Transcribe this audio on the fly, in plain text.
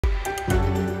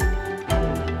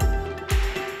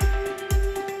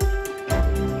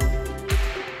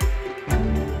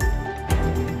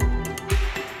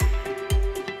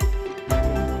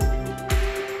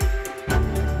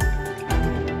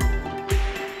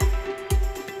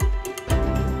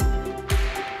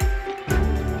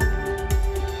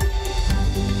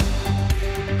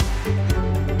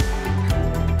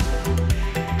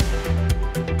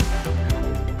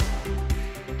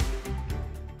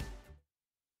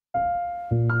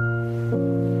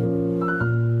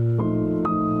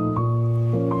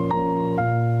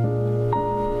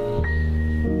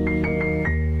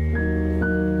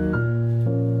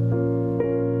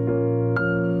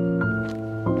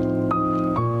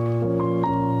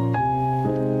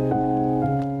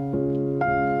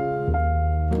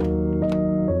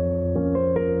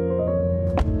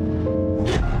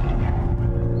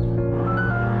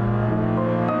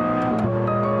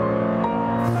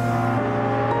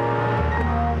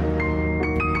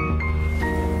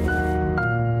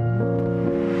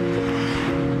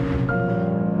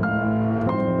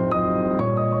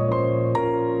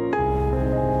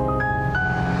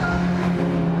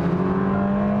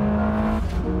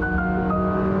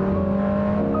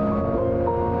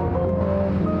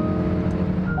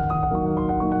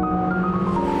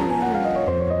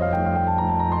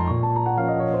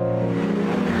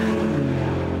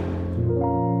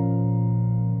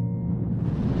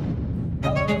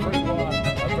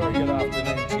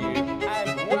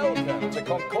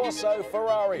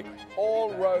Ferrari.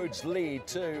 All roads lead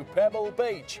to Pebble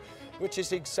Beach, which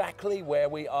is exactly where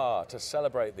we are to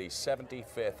celebrate the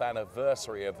 75th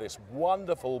anniversary of this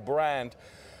wonderful brand.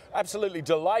 Absolutely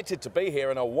delighted to be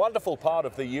here in a wonderful part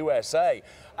of the USA,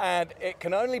 and it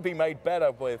can only be made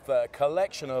better with a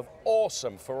collection of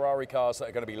awesome Ferrari cars that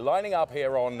are going to be lining up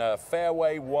here on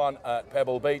Fairway 1 at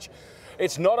Pebble Beach.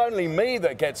 It's not only me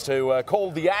that gets to call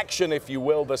the action, if you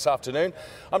will, this afternoon.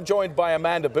 I'm joined by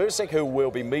Amanda Busick, who we'll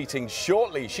be meeting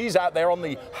shortly. She's out there on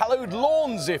the hallowed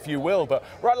lawns, if you will, but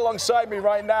right alongside me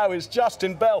right now is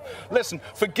Justin Bell. Listen,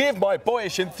 forgive my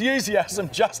boyish enthusiasm,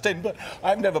 Justin, but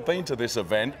I've never been to this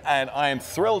event, and I am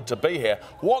thrilled to be here.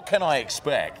 What can I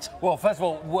expect? Well, first of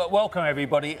all, welcome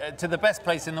everybody to the best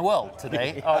place in the world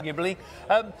today, arguably.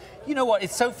 You know what,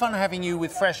 it's so fun having you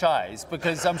with fresh eyes,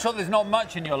 because I'm sure there's not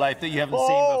much in your life that you haven't seen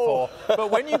before.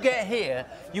 But when you get here,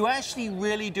 you actually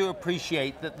really do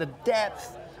appreciate that the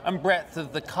depth and breadth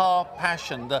of the car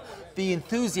passion, the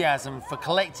enthusiasm for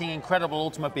collecting incredible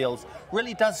automobiles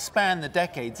really does span the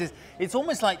decades. It's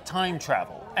almost like time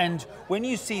travel. And when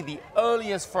you see the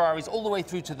earliest Ferraris all the way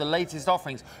through to the latest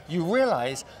offerings, you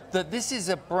realize that this is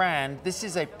a brand, this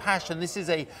is a passion, this is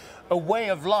a way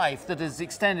of life that has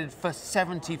extended for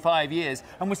 75 years.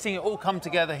 And we're seeing it all come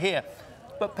together here.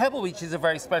 But Pebble Beach is a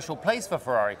very special place for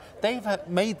Ferrari. They've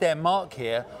made their mark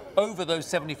here over those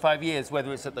 75 years,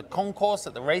 whether it's at the concourse,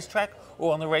 at the racetrack,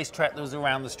 or on the racetrack that was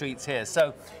around the streets here.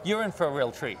 So you're in for a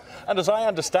real treat. And as I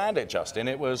understand it, Justin,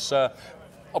 it was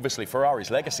obviously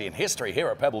Ferrari's legacy and history here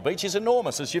at Pebble Beach is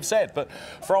enormous, as you've said. But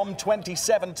from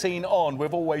 2017 on,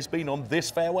 we've always been on this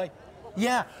fairway.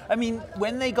 Yeah, I mean,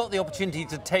 when they got the opportunity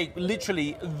to take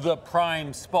literally the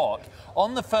prime spot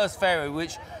on the first fairway,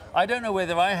 which I don't know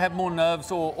whether I had more nerves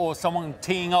or someone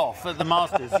teeing off at the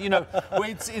Masters, you know,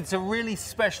 it's a really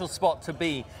special spot to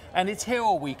be. And it's here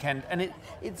all weekend, and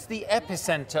it's the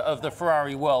epicenter of the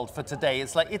Ferrari world for today.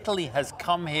 It's like Italy has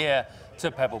come here to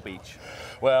Pebble Beach.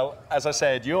 Well, as I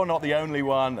said, you're not the only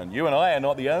one, and you and I are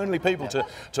not the only people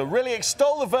to really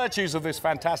extol the virtues of this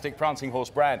fantastic Prancing Horse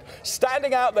brand.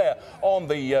 Standing out there on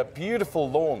the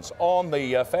beautiful lawns on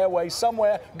the fairway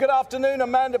somewhere. Good afternoon,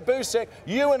 Amanda Busick.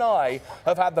 You and I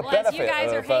have had the benefit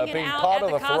of being part of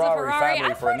the Ferrari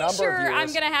family for a number of years. I'm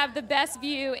going to have the best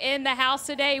view in the house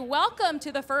today. Welcome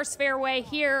to the first fairway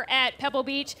here at Pebble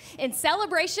Beach in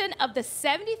celebration of the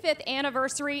 75th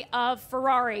anniversary of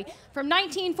Ferrari. From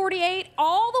 1948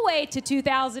 all the way to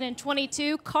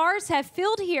 2022, cars have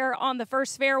filled here on the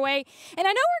first fairway. And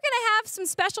I know we're going to have some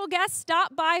special guests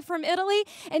stop by from Italy.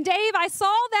 And Dave, I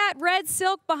saw that red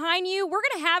silk behind you. We're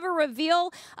going to have a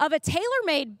reveal of a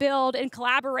tailor-made build in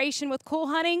collaboration with Cool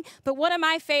Hunting. But one of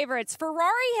my favorites,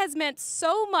 Ferrari has meant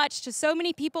so much to so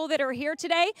many people that are here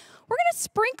today. We're going to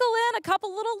sprinkle in a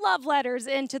couple little love letters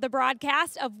into the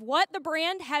broadcast of what the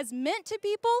brand has meant to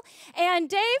people. And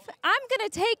Dave, I'm going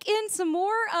to take in some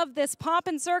more of this pomp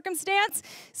and circumstance.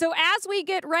 So as we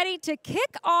get ready to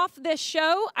kick off this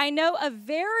show, I know a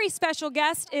very special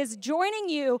guest is joining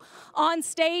you on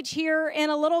stage here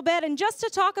in a little bit. And just to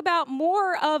talk about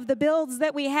more of the builds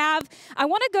that we have, I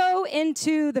want to go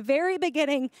into the very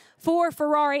beginning for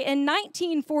Ferrari. In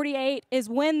 1948 is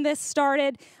when this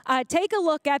started. Take a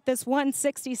look at this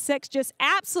 166, just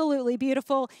absolutely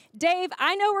beautiful. Dave,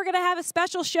 I know we're going to have a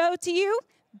special show to you.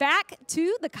 Back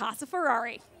to the Casa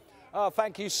Ferrari. Oh,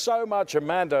 thank you so much,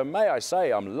 Amanda. May I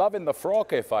say, I'm loving the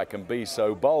frock, if I can be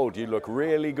so bold. You look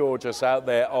really gorgeous out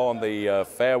there on the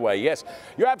fairway. Yes,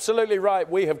 you're absolutely right.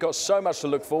 We have got so much to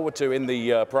look forward to in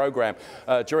the program.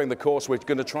 During the course, we're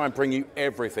going to try and bring you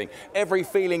everything, every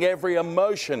feeling, every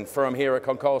emotion from here at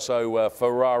Concorso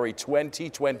Ferrari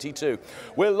 2022.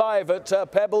 We're live at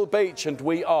Pebble Beach, and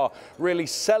we are really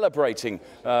celebrating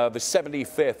the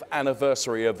 75th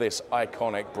anniversary of this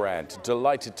iconic brand.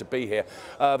 Delighted to be here.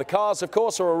 The cars, of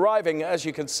course, are arriving, as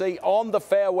you can see, on the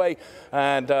fairway,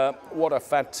 and what a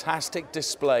fantastic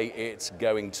display it's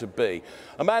going to be.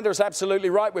 Amanda is absolutely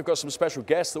right. We've got some special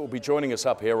guests that will be joining us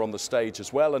up here on the stage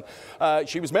as well, and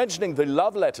she was mentioning the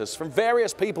love letters from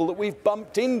various people that we've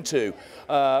bumped into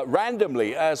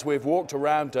randomly as we've walked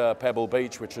around Pebble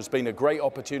Beach, which has been a great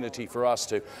opportunity for us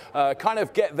to kind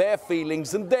of get their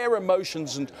feelings and their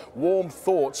emotions and warm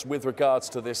thoughts with regards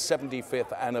to this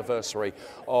 75th anniversary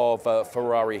of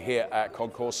Ferrari here at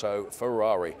Concorso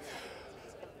Ferrari.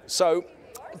 So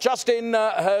Justin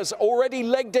has already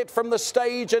legged it from the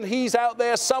stage, and he's out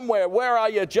there somewhere. Where are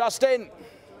you, Justin?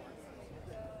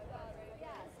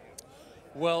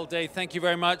 Well, Dave, thank you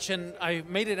very much. And I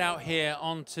made it out here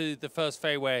onto the first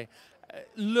fairway.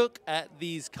 Look at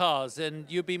these cars, and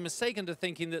you'd be mistaken to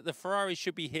thinking that the Ferrari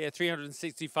should be here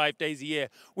 365 days a year,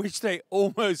 which they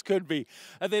almost could be.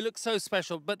 They look so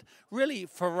special, but really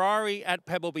Ferrari at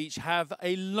Pebble Beach have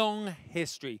a long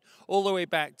history, all the way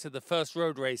back to the first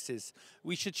road races.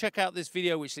 We should check out this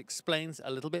video which explains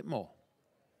a little bit more.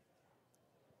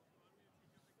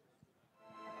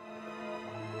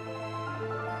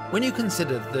 When you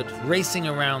consider that racing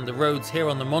around the roads here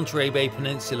on the Monterey Bay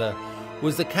Peninsula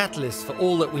was the catalyst for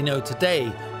all that we know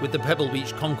today with the Pebble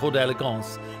Beach Concours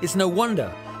d'Elegance, it's no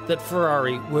wonder that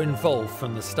Ferrari were involved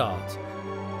from the start.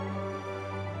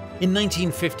 In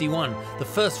 1951, the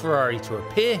first Ferrari to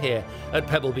appear here at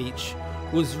Pebble Beach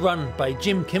was run by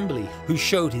Jim Kimberley, who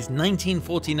showed his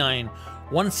 1949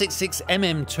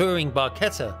 166mm Touring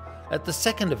Barchetta at the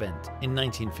second event in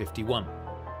 1951.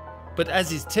 But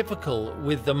as is typical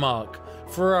with the marque,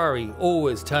 Ferrari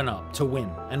always turn up to win,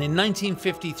 and in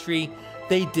 1953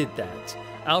 they did that.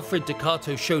 Alfred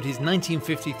Ducato showed his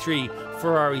 1953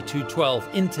 Ferrari 212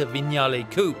 Inter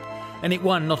Vignale Coupe, and it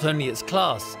won not only its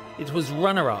class, it was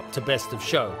runner-up to Best of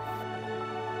Show.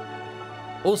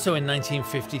 Also in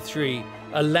 1953,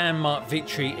 a landmark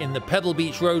victory in the Pebble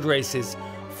Beach road races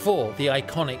for the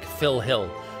iconic Phil Hill.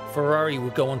 Ferrari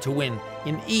would go on to win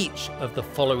in each of the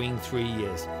following 3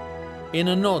 years. In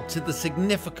a nod to the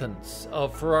significance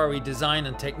of Ferrari design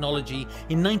and technology,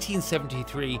 in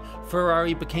 1973,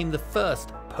 Ferrari became the first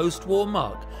post-war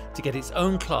marque to get its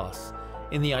own class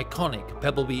in the iconic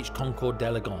Pebble Beach Concours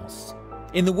d'Elegance.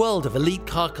 In the world of elite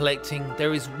car collecting,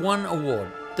 there is one award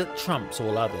that trumps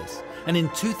all others. And in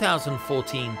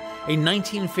 2014, a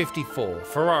 1954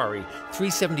 Ferrari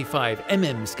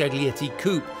 375mm Scaglietti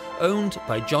Coupe owned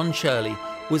by John Shirley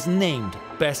was named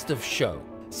Best of Show.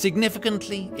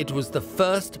 Significantly, it was the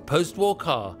first post-war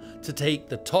car to take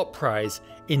the top prize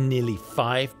in nearly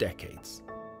 5 decades.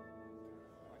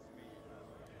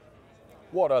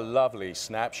 What a lovely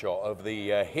snapshot of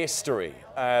the history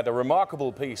and a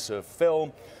remarkable piece of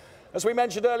film. As we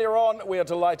mentioned earlier on, we are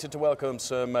delighted to welcome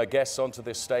some guests onto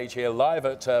this stage here live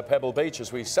at Pebble Beach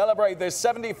as we celebrate this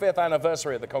 75th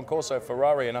anniversary at the Concorso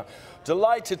Ferrari, and I'm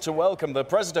delighted to welcome the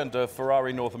president of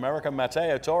Ferrari North America,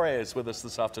 Matteo Torres, with us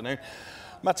this afternoon.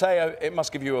 Matteo, it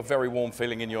must give you a very warm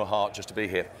feeling in your heart just to be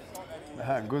here.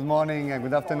 Good morning and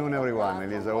good afternoon, everyone.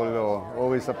 It is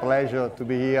always a pleasure to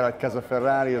be here at Casa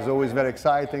Ferrari. It's always very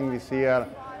exciting. This year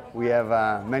we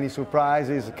have many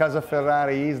surprises. Casa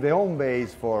Ferrari is the home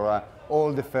base for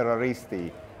all the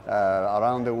Ferraristi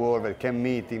around the world that can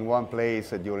meet in one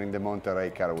place during the Monterey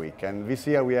Car Week. And this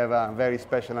year we have a very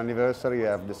special anniversary. We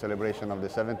have the celebration of the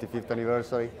 75th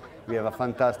anniversary. We have a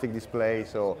fantastic display,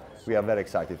 so we are very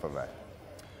excited for that.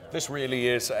 This really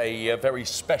is a very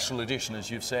special edition, as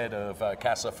you've said, of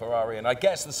Casa Ferrari, and I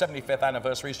guess the 75th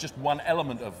anniversary is just one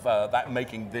element of that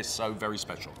making this so very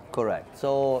special. Correct.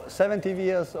 So 70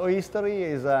 years of history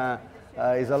is a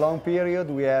long period.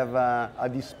 We have a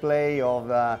display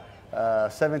of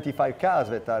 75 cars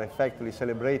that are effectively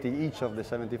celebrating each of the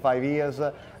 75 years.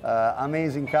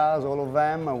 Amazing cars, all of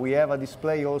them. We have a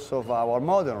display also of our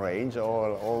modern range,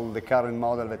 all the current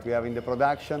model that we have in the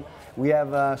production. We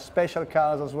have special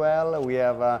cars as well. We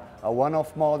have a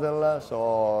one-off model,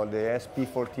 so the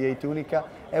SP48 Unica,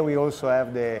 and we also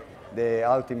have the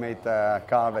ultimate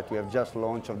car that we have just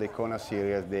launched of the Kona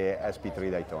series, the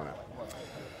SP3 Daytona.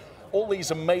 all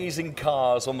these amazing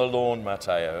cars on the lawn,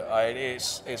 Matteo.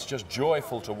 It's just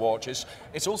joyful to watch.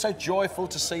 It's also joyful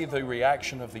to see the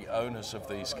reaction of the owners of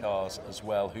these cars as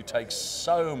well, who take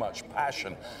so much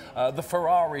passion, the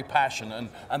Ferrari passion,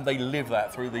 and they live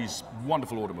that through these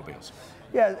wonderful automobiles.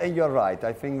 Yeah, and you're right.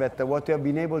 I think that what we have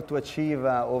been able to achieve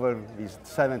over these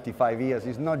 75 years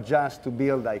is not just to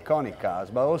build iconic cars,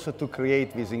 but also to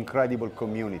create this incredible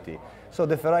community. So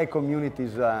the Ferrari community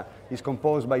is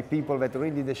composed by people that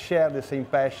really they share the same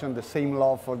passion, the same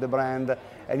love for the brand,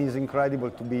 and it's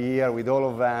incredible to be here with all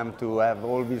of them, to have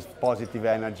all this positive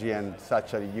energy and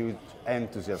such a huge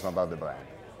enthusiasm about the brand.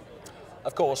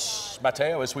 Of course,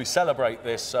 Matteo, as we celebrate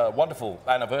this wonderful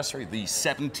anniversary, the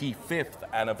 75th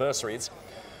anniversary, it's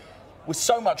with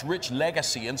so much rich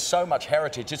legacy and so much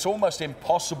heritage, it's almost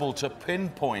impossible to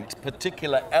pinpoint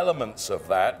particular elements of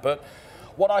that. But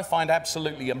what I find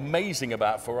absolutely amazing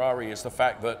about Ferrari is the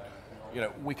fact that, you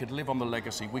know, we could live on the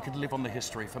legacy, we could live on the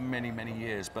history for many, many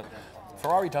years, but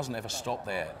Ferrari doesn't ever stop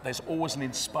there. There's always an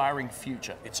inspiring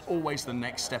future. It's always the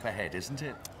next step ahead, isn't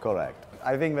it? Correct.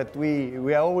 I think that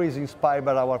we are always inspired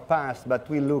by our past, but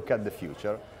we look at the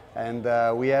future. And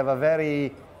we have a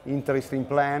very interesting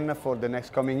plan for the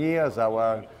next coming years.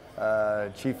 Our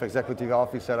Chief Executive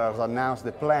Officer has announced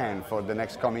the plan for the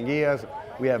next coming years.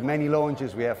 We have many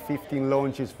launches. We have 15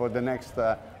 launches for the next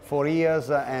 4 years.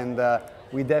 And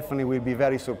we definitely will be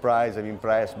very surprised and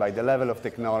impressed by the level of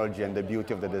technology and the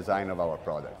beauty of the design of our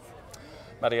products.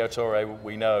 Matteo Torre,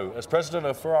 we know, as president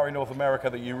of Ferrari North America,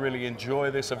 that you really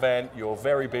enjoy this event. You're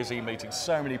very busy meeting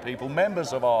so many people,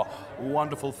 members of our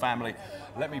wonderful family.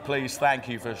 Let me please thank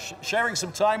you for sharing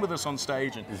some time with us on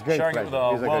stage and sharing it with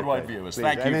our worldwide viewers. Please.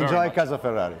 Thank you and very enjoy much. Casa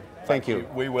Ferrari. Thank you.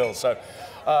 We will. So,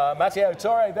 Matteo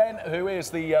Torre then, who is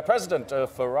the president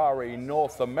of Ferrari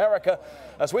North America,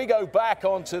 as we go back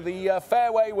onto the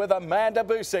fairway with Amanda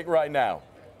Busick right now.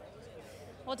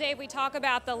 Well, Dave, we talk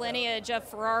about the lineage of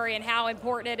Ferrari and how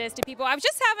important it is to people. I was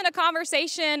just having a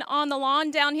conversation on the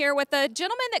lawn down here with a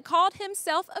gentleman that called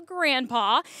himself a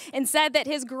grandpa and said that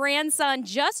his grandson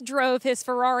just drove his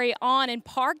Ferrari on and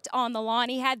parked on the lawn.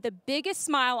 He had the biggest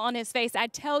smile on his face, I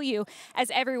tell you, as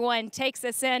everyone takes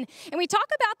us in. And we talk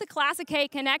about the Classic A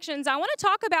connections. I want to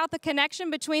talk about the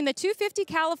connection between the 250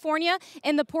 California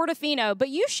and the Portofino, but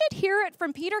you should hear it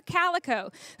from Peter Calico,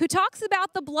 who talks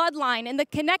about the bloodline and the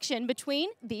connection between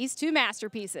these two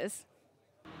masterpieces.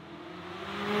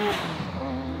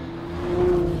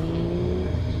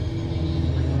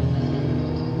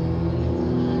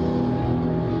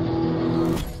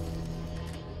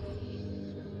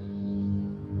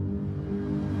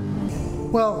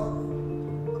 Well,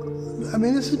 I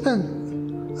mean, this has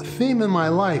been a theme in my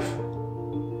life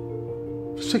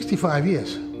for 65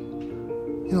 years.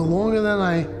 You know, longer than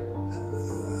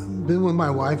I've been with my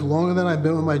wife, longer than I've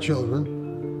been with my children.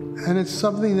 And it's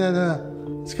something that,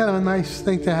 it's kind of a nice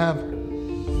thing to have,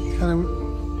 kind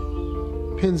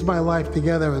of pins my life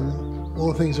together and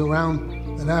all the things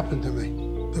around that happened to me.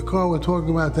 The car we're talking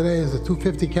about today is the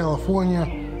 250 California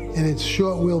in its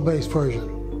short wheelbase version.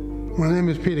 My name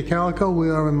is Peter Calico. We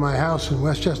are in my house in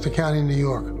Westchester County, New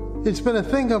York. It's been a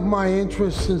thing of my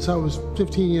interest since I was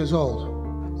 15 years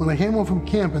old. When I came home from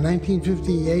camp in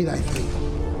 1958, I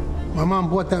think, my mom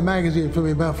bought that magazine for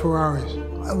me about Ferraris.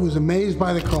 I was amazed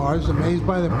by the cars, amazed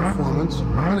by the performance.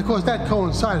 And of course that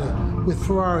coincided with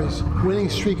Ferrari's winning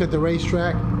streak at the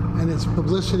racetrack and its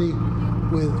publicity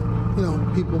with, you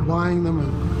know, people buying them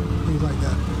and things like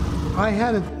that. I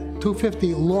had a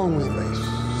 250 long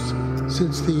wheelbase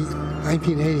since the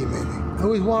 1980 maybe. I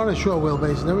always wanted a short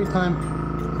wheelbase, and every time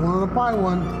I wanted to buy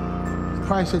one, the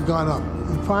price had gone up.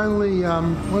 And finally,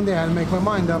 one day I had to make my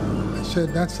mind up. I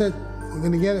said, that's it, we're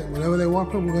gonna get it. Whatever they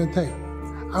want, we're gonna take.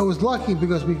 I was lucky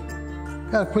because we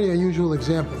got a pretty unusual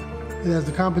example. It has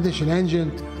the competition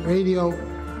engine, radio,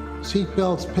 seat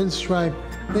belts, pinstripe,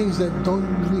 things that don't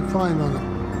usually find on a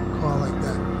car like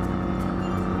that.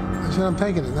 I said, I'm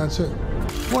taking it, that's it.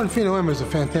 Portofino M is a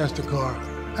fantastic car.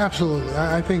 Absolutely.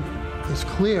 I think it's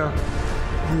clear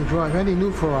when you drive any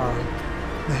new Ferrari,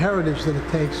 the heritage that it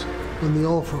takes from the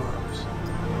old Ferraris.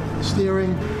 The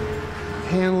steering,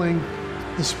 handling,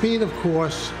 the speed, of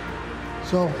course.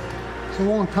 So it's a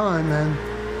long time,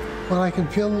 but I can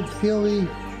feel the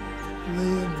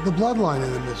bloodline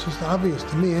in them. It's just obvious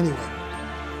to me anyway.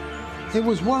 It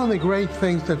was one of the great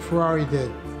things that Ferrari did,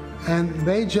 and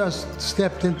they just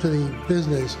stepped into the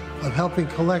business of helping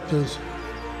collectors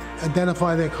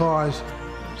identify their cars,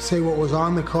 say what was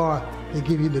on the car. They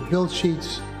give you the build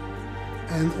sheets,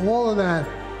 and all of that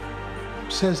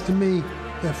says to me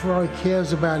that Ferrari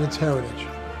cares about its heritage.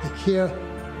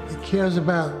 It cares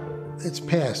about its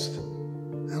past.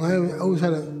 And I always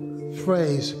had a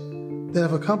phrase, that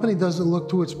if a company doesn't look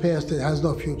to its past, it has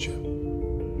no future.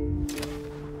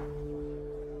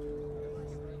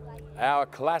 Our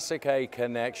Classic A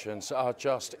connections are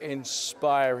just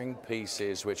inspiring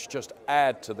pieces which just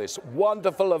add to this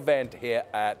wonderful event here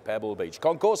at Pebble Beach.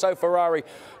 Concorso Ferrari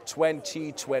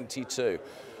 2022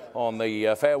 on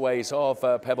the fairways of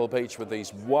Pebble Beach, with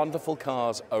these wonderful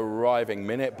cars arriving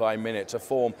minute by minute to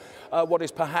form what is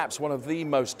perhaps one of the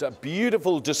most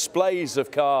beautiful displays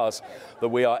of cars that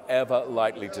we are ever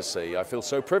likely to see. I feel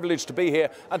so privileged to be here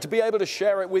and to be able to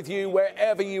share it with you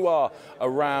wherever you are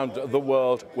around the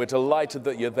world. We're delighted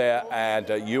that you're there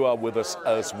and you are with us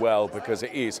as well, because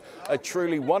it is a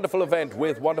truly wonderful event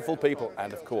with wonderful people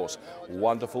and, of course,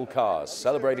 wonderful cars,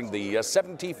 celebrating the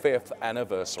 75th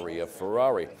anniversary of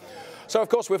Ferrari. So, of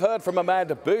course, we've heard from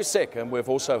Amanda Busick, and we've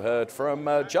also heard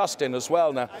from Justin as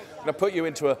well. Now, I'm going to put you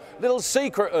into a little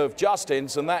secret of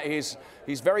Justin's, and that is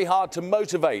he's very hard to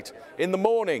motivate in the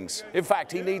mornings. In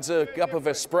fact, he needs a cup of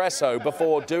espresso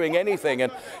before doing anything,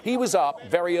 and he was up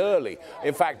very early.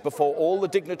 In fact, before all the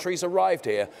dignitaries arrived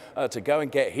here to go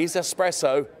and get his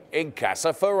espresso in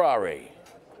Casa Ferrari.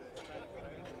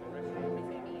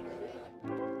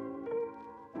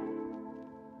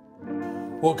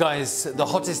 Well, guys, the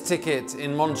hottest ticket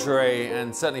in Monterey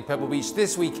and certainly Pebble Beach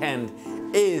this weekend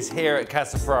is here at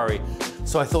Casa Ferrari.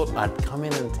 So I thought I'd come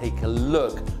in and take a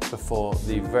look before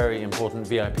the very important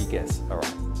VIP guests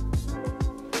arrive.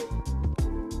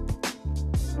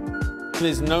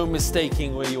 There's no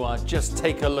mistaking where you are. Just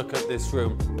take a look at this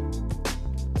room.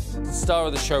 The star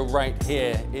of the show right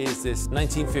here is this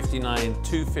 1959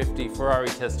 250 Ferrari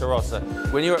Testarossa.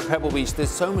 When you're at Pebble Beach, there's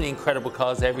so many incredible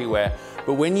cars everywhere,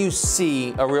 but when you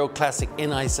see a real classic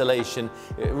in isolation,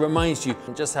 it reminds you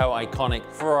just how iconic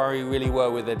Ferrari really were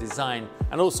with their design,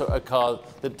 and also a car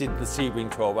that did the Sebring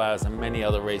 12 Hours and many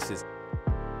other races.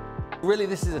 Really,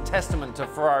 this is a testament to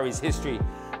Ferrari's history.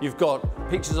 You've got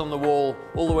pictures on the wall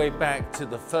all the way back to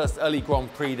the first early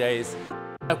Grand Prix days.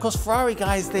 Of course, Ferrari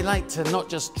guys, they like to not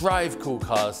just drive cool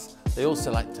cars, they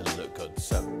also like to look good.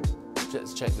 So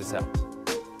let's check this out.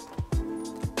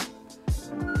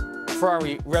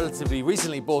 Ferrari relatively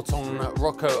recently brought on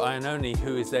Rocco Iannone,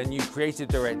 who is their new creative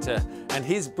director, and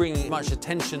he's bringing much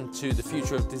attention to the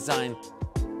future of design.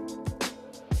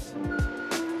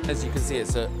 As you can see,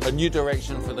 it's a new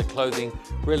direction for the clothing,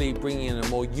 really bringing in a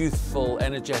more youthful,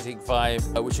 energetic vibe,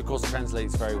 which of course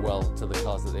translates very well to the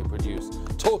cars that they produce.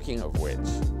 Talking of which,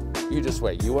 you just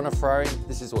wait. You want a Ferrari?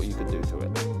 This is what you can do to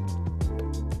it.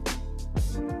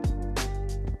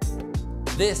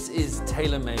 This is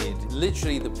tailor-made,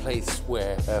 literally the place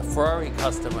where a Ferrari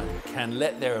customer can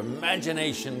let their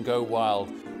imagination go wild.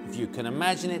 If you can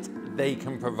imagine it, they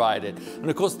can provide it. And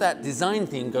of course, that design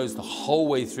theme goes the whole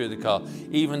way through the car,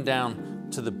 even down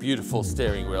to the beautiful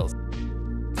steering wheels.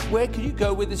 Where could you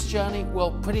go with this journey?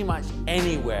 Well, pretty much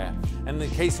anywhere. And in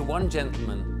the case of one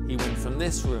gentleman, he went from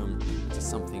this room to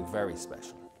something very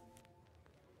special.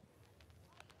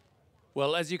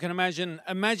 Well, as you can imagine,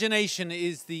 imagination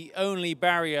is the only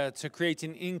barrier to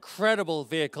creating incredible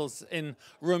vehicles in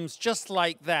rooms just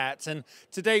like that. And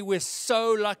today we're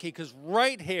so lucky because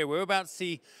right here we're about to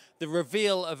see the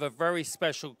reveal of a very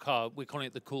special car. We're calling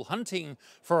it the Cool Hunting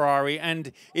Ferrari,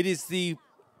 and it is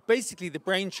basically the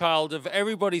brainchild of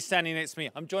everybody standing next to me.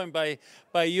 I'm joined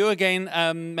by you again,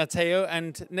 Matteo,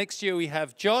 and next year we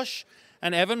have Josh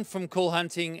and Evan from Cool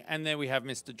Hunting, and then we have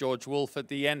Mr. George Wolf at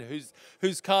the end,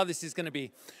 whose car this is going to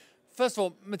be. First of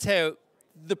all, Matteo,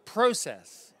 the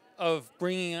process of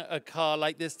bringing a car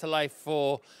like this to life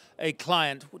for a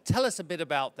client, tell us a bit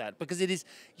about that, because it is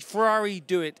Ferrari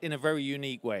do it in a very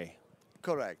unique way.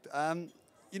 Correct.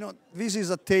 You know, this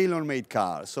is a tailor-made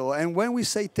car. So, and when we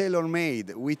say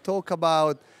tailor-made, we talk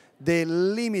about the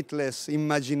limitless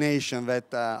imagination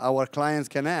that our clients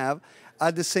can have.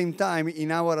 At the same time,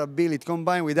 in our ability,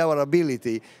 combined with our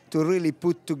ability to really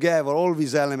put together all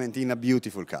these elements in a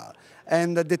beautiful car.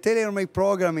 And the tailor-made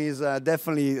program is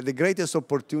definitely the greatest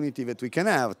opportunity that we can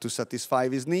have to satisfy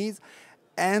these needs.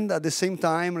 And at the same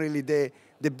time, really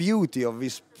the beauty of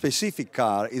this specific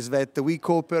car is that we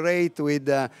cooperate with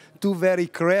two very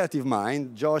creative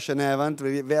minds, Josh and Evan.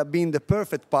 They have been the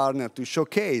perfect partner to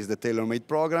showcase the tailor-made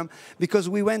program, because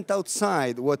we went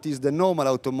outside what is the normal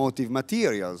automotive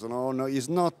materials. You know, no, it's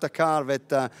not a car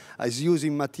that is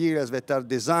using materials that are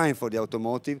designed for the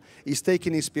automotive. It's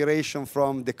taking inspiration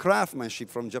from the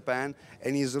craftsmanship from Japan,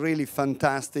 and is really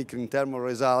fantastic in terms of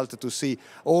result to see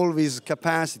all this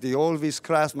capacity, all this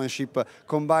craftsmanship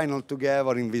combined all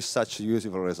together in this such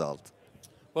useful result.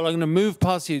 Well, I'm going to move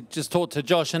past you, just talk to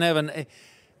Josh and Evan.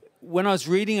 when I was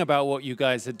reading about what you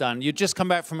guys had done, you'd just come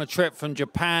back from a trip from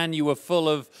Japan. You were full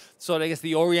of sort of, I guess,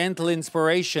 the Oriental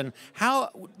inspiration.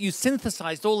 How you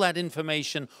synthesized all that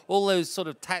information, all those sort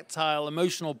of tactile,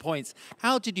 emotional points.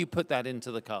 How did you put that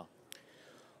into the car?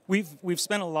 We've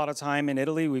spent a lot of time in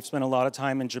Italy. We've spent a lot of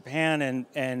time in Japan,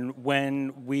 and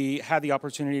when we had the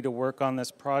opportunity to work on this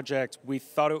project, we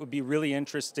thought it would be really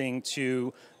interesting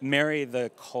to marry the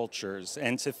cultures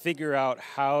and to figure out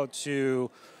how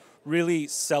to really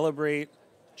celebrate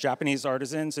Japanese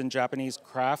artisans and Japanese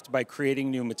craft by creating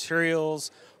new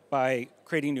materials, by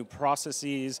creating new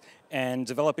processes, and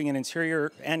developing an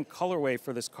interior and colorway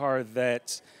for this car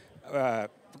that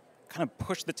kind of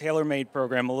push the tailor-made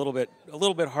program a little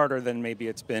bit harder than maybe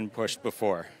it's been pushed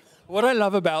before. What I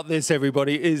love about this,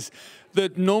 everybody, is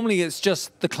that normally it's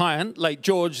just the client, like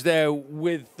George there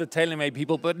with the tailor-made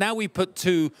people, but now we put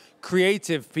two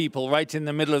creative people right in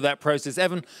the middle of that process.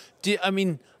 Evan,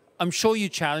 I'm sure you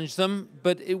challenged them,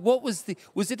 but was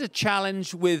it a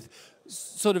challenge with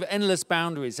sort of endless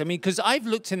boundaries? I mean, because I've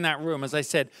looked in that room, as I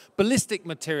said, ballistic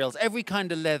materials, every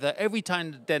kind of leather, every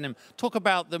kind of denim. Talk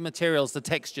about the materials, the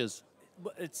textures.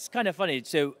 It's kind of funny.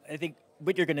 So I think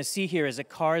what you're going to see here is a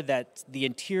car that the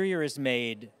interior is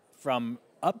made from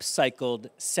upcycled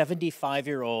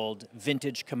 75-year-old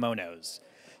vintage kimonos.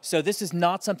 So this is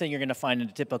not something you're going to find in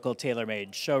a typical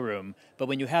TaylorMade showroom, but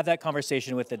when you have that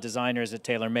conversation with the designers at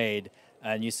TaylorMade,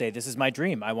 and you say, this is my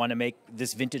dream, I want to make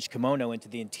this vintage kimono into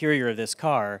the interior of this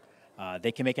car,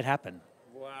 they can make it happen.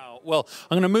 Wow. Well,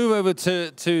 I'm going to move over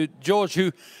to George,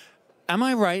 who, am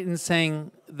I right in saying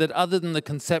that other than the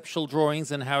conceptual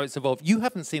drawings and how it's evolved, you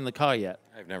haven't seen the car yet?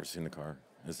 I've never seen the car.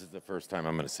 This is the first time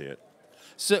I'm going to see it.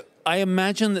 So I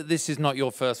imagine that this is not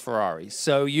your first Ferrari.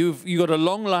 So you've got a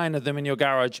long line of them in your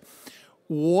garage.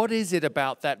 What is it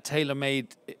about that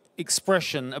tailor-made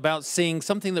expression, about seeing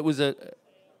something that was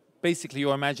basically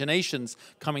your imaginations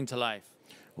coming to life?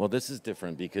 Well, this is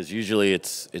different because usually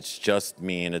it's just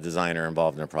me and a designer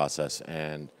involved in the process,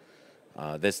 and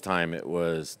this time it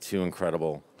was two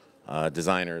incredible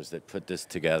designers that put this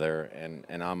together,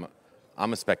 and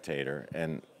I'm a spectator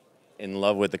and in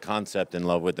love with the concept, in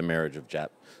love with the marriage of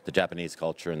the Japanese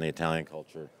culture and the Italian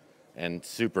culture, and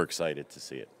super excited to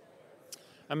see it.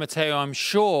 And Matteo, I'm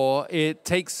sure it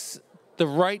takes the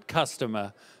right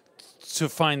customer to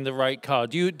find the right car.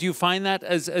 Do you find that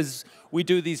as we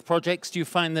do these projects? Do you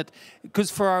find that, because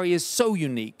Ferrari is so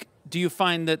unique, do you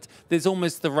find that there's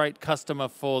almost the right customer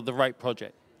for the right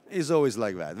project? It's always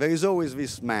like that. There is always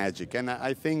this magic, and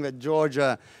I think that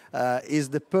Georgia is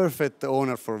the perfect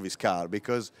owner for this car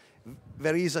because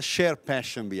there is a shared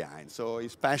passion behind. So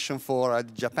his passion for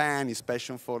Japan, his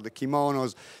passion for the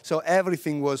kimonos. So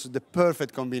everything was the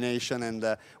perfect combination.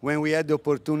 And when we had the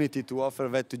opportunity to offer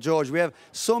that to George, we have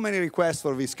so many requests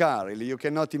for this car, really, you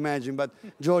cannot imagine. But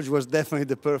George was definitely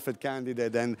the perfect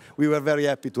candidate, and we were very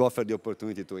happy to offer the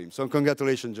opportunity to him. So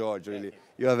congratulations, George, really.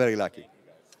 You are very lucky.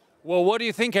 Well, what do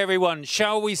you think, everyone?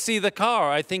 Shall we see the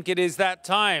car? I think it is that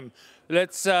time.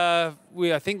 Let's, I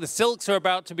think the silks are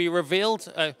about to be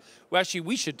revealed. Well, actually,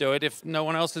 we should do it if no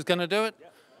one else is going to do it.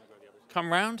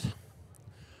 Come round.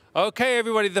 Okay,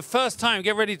 everybody, the first time,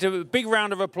 get ready to, big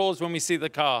round of applause when we see the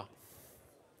car.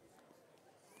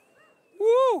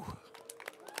 Woo!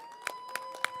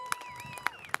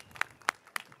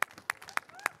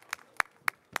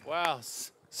 Wow.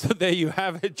 So there you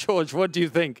have it, George. What do you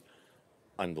think?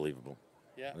 Unbelievable.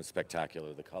 Yeah. It's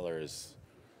spectacular. The color is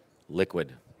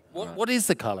liquid. What is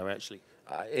the color, actually?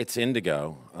 It's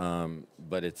indigo,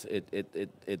 but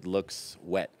it looks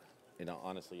wet. You know,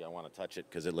 honestly, I want to touch it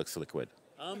because it looks liquid.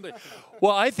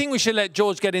 Well, I think we should let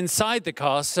George get inside the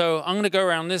car, so I'm going to go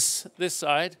around this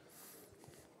side.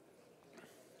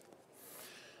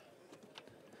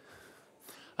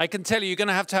 I can tell you, you're going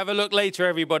to have a look later,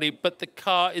 everybody, but the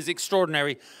car is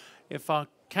extraordinary. If our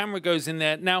camera goes in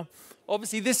there. Now,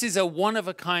 obviously, this is a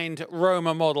one-of-a-kind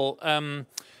Roma model,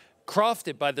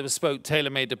 crafted by the bespoke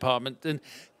tailor-made department. And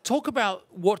talk about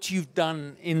what you've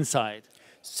done inside.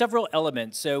 Several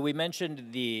elements. So we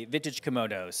mentioned the vintage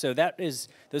kimono. So those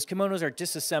kimonos are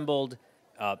disassembled,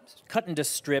 cut into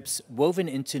strips, woven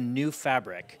into new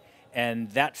fabric.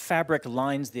 And that fabric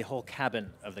lines the whole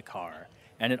cabin of the car.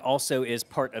 And it also is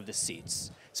part of the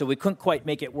seats. So we couldn't quite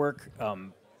make it work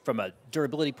from a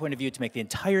durability point of view to make the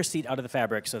entire seat out of the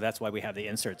fabric. So that's why we have the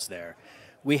inserts there.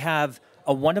 We have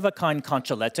a one-of-a-kind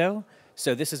cancelletto.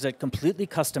 So this is a completely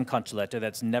custom cancelletto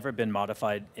that's never been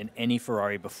modified in any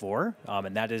Ferrari before.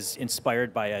 And that is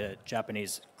inspired by a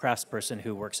Japanese craftsperson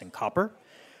who works in copper.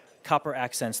 Copper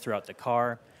accents throughout the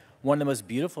car. One of the most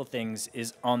beautiful things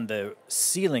is on the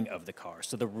ceiling of the car.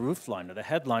 So the roof liner, the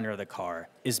headliner of the car,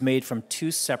 is made from two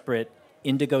separate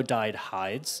indigo-dyed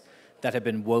hides that have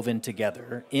been woven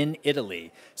together in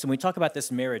Italy. So when we talk about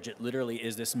this marriage, it literally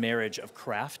is this marriage of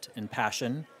craft and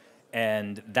passion,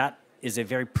 and that is a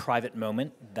very private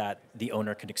moment that the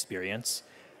owner can experience.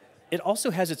 It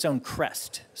also has its own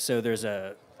crest. So there's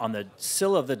on the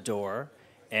sill of the door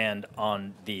and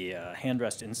on the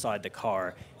handrest inside the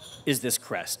car is this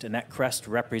crest, and that crest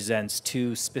represents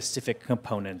two specific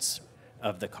components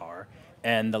of the car.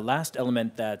 And the last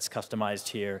element that's customized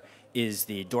here is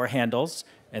the door handles,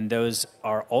 and those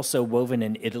are also woven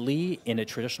in Italy in a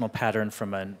traditional pattern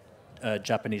from a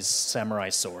Japanese samurai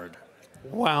sword.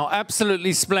 Wow,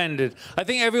 absolutely splendid. I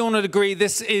think everyone would agree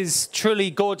this is truly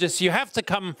gorgeous. You have to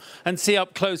come and see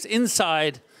up close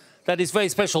inside. That is very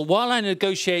special. While I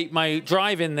negotiate my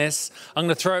drive in this, I'm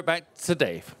going to throw it back to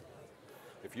Dave.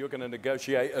 If you're going to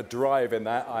negotiate a drive in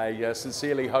that, I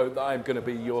sincerely hope that I'm going to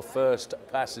be your first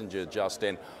passenger,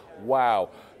 Justin. Wow.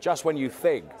 Just when you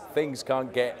think things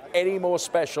can't get any more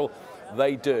special,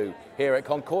 they do. Here at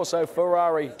Concorso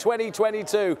Ferrari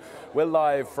 2022, we're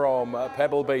live from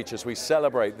Pebble Beach as we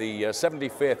celebrate the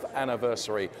 75th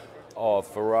anniversary of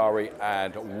Ferrari,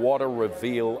 and what a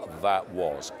reveal that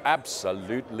was.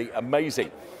 Absolutely amazing.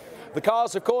 The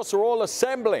cars, of course, are all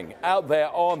assembling out there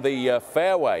on the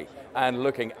fairway and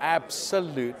looking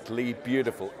absolutely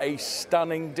beautiful. A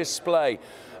stunning display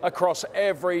across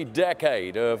every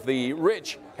decade of the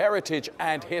rich heritage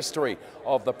and history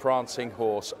of the Prancing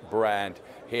Horse brand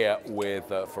here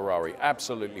with Ferrari.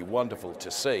 Absolutely wonderful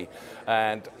to see.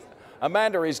 And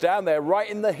Amanda is down there right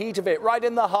in the heat of it, right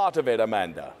in the heart of it,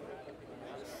 Amanda.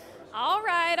 All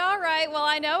right, all right. Well,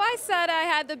 I know I said I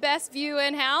had the best view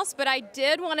in-house, but I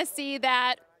did want to see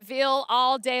that veal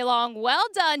all day long. Well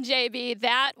done, JB.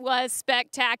 That was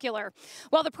spectacular.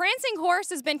 Well, the Prancing Horse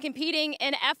has been competing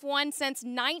in F1 since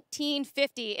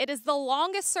 1950. It is the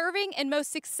longest serving and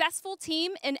most successful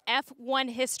team in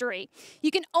F1 history. You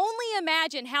can only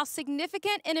imagine how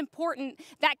significant and important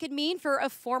that could mean for a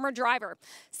former driver.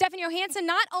 Stefan Johansson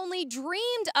not only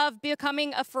dreamed of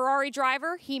becoming a Ferrari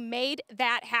driver, he made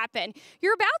that happen.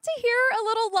 You're about to hear a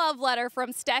little love letter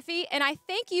from Steffi, and I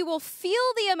think you will feel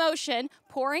the emotion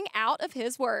pouring out of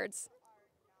his words.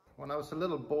 When I was a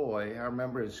little boy, I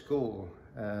remember at school,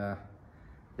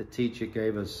 the teacher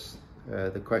gave us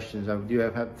the questions of, do you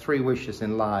have 3 wishes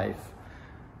in life?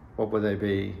 What would they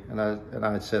be? And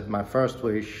I said my first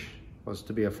wish was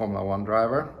to be a Formula 1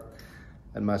 driver,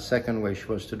 and my second wish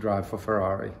was to drive for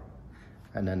Ferrari.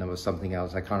 And then there was something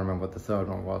else, I can't remember what the third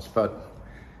one was, but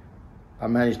I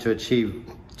managed to achieve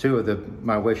 2 of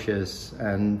my wishes,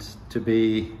 and to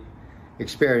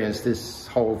experience this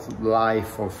whole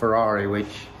life of Ferrari,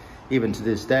 which even to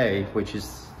this day, which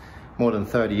is more than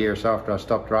 30 years after I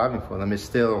stopped driving for them, is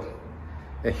still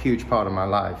a huge part of my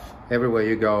life. Everywhere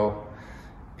you go,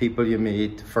 people you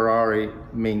meet, Ferrari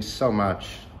means so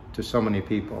much to so many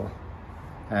people.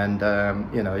 And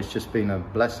you know, it's just been a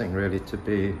blessing really to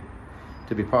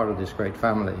be part of this great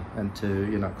family, and to,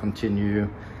 you know, continue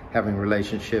having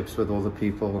relationships with all the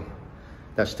people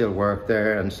that still work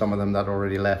there, and some of them that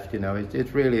already left. You know,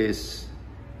 it really is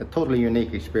a totally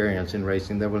unique experience in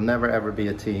racing. There will never ever be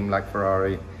a team like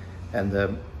Ferrari,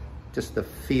 and just the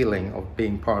feeling of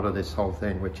being part of this whole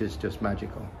thing, which is just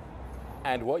magical.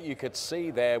 And what you could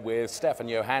see there with Stefan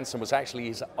Johansson was actually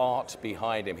his art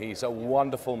behind him. He's a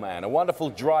wonderful man, a wonderful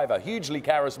driver, hugely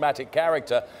charismatic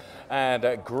character, and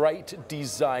a great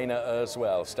designer as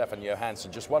well. Stefan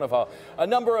Johansson, just one of a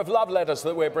number of love letters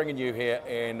that we're bringing you here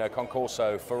in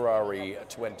Concorso Ferrari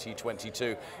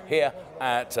 2022 here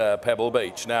at Pebble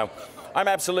Beach. Now, I'm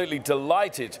absolutely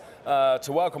delighted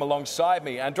to welcome alongside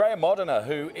me Andrea Modena,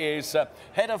 who is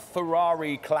head of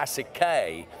Ferrari Classic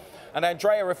K. And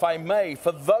Andrea, if I may,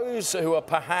 for those who are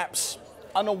perhaps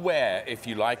unaware, if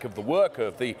you like, of the work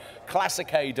of the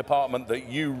Classic A department that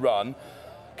you run,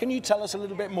 can you tell us a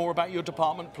little bit more about your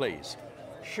department, please?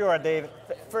 Sure, Dave.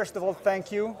 First of all,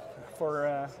 thank you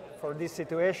for this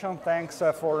situation. Thanks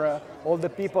for all the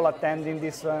people attending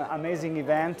this amazing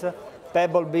event.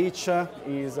 Pebble Beach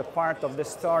is a part of the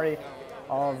story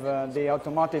of the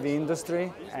automotive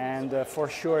industry, and for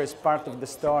sure is part of the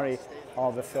story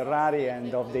of Ferrari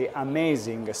and of the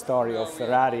amazing story of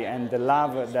Ferrari and the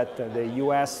love that the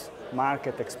US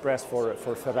market expressed for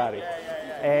Ferrari.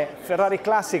 Ferrari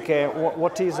Classic,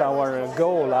 what is our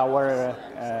goal, our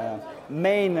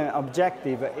main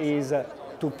objective is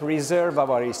to preserve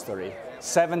our history.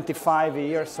 75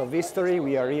 years of history,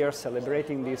 we are here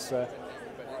celebrating this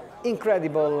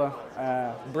incredible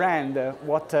brand,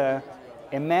 what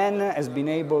a man has been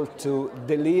able to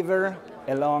deliver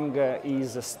along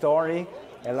his story,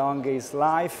 along his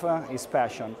life, his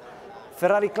passion.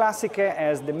 Ferrari Classic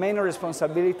has the main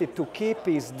responsibility to keep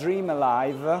his dream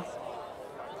alive,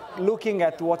 looking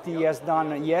at what he has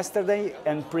done yesterday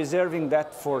and preserving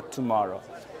that for tomorrow.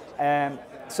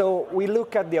 So we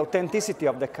look at the authenticity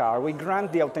of the car, we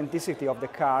grant the authenticity of the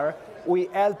car, we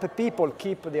help people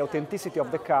keep the authenticity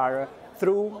of the car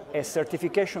through a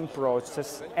certification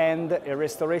process and a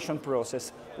restoration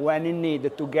process when in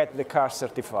need to get the car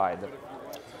certified.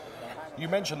 You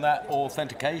mentioned that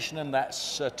authentication and that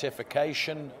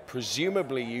certification.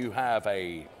 Presumably you have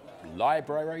a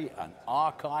library, an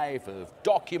archive of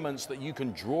documents that you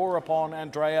can draw upon,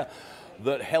 Andrea,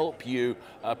 that help you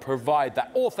provide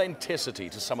that authenticity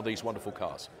to some of these wonderful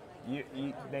cars.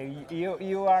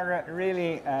 You are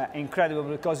really incredible,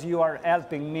 because you are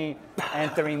helping me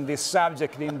entering this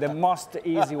subject in the most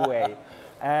easy way.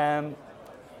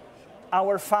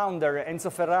 Our founder,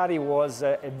 Enzo Ferrari, was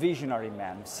a visionary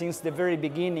man. Since the very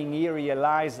beginning, he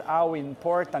realized how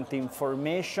important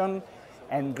information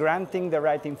and granting the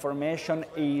right information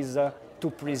is to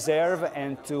preserve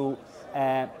and to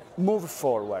move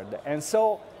forward. And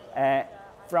so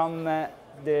from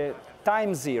the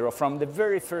time zero, from the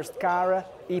very first car,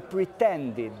 he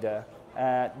pretended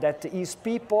that his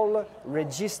people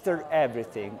register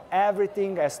everything.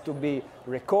 Everything has to be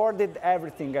recorded,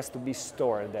 everything has to be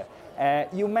stored.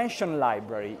 You mentioned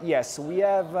library. Yes, we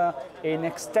have an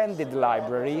extended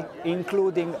library,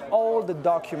 including all the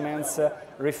documents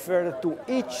referred to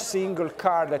each single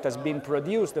car that has been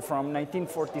produced from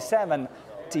 1947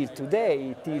 till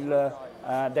today, till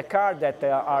the cars that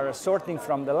are sorting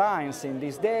from the lines in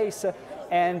these days,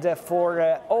 and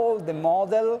for all the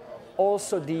model,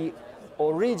 also the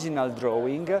original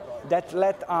drawing that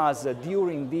let us,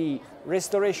 during the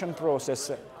restoration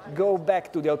process, go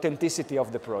back to the authenticity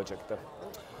of the project.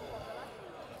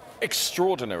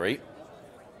 Extraordinary.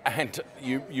 And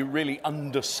you really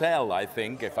undersell, I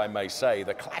think, if I may say,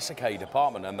 the Classic A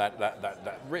department and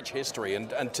that rich history.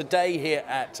 And today here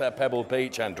at Pebble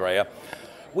Beach, Andrea,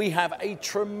 we have a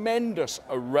tremendous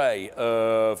array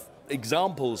of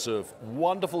examples of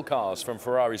wonderful cars from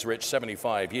Ferrari's rich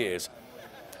 75 years.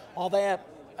 Are there,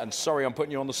 and sorry I'm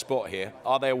putting you on the spot here,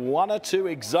 are there one or two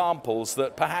examples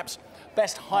that perhaps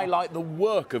best highlight the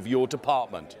work of your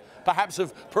department? Perhaps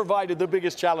have provided the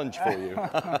biggest challenge for you?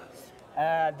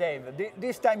 Dave,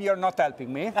 this time you're not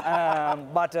helping me,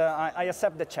 but I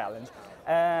accept the challenge.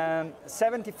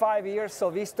 75 years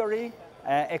of history,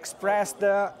 expressed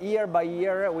year by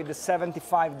year with the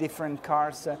 75 different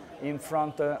cars in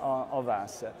front of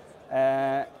us.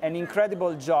 An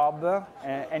incredible job,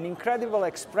 an incredible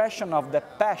expression of the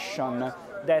passion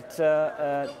that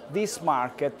this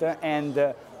market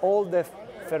and all the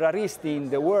Ferraristi in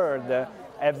the world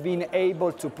have been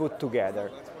able to put together.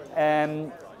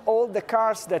 All the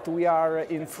cars that we are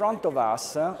in front of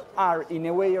us are in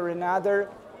a way or another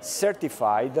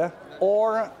certified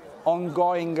or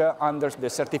ongoing under the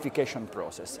certification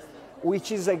process,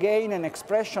 which is again an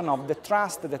expression of the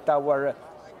trust that our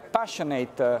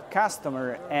passionate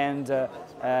customer and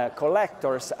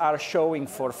collectors are showing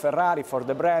for Ferrari, for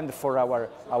the brand, for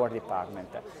our department.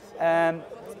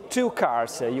 Two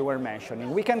cars you were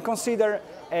mentioning. We can consider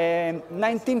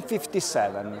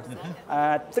 1957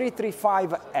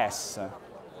 335S,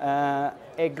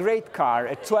 a great car,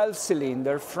 a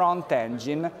 12-cylinder front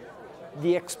engine,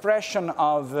 the expression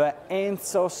of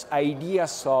Enzo's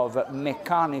ideas of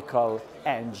mechanical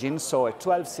engine, so a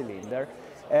 12-cylinder,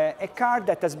 a car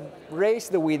that has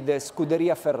raced with the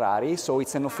Scuderia Ferrari, so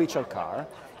it's an official car,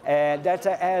 that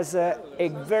has a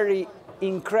very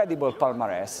incredible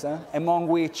palmarès, among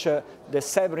which the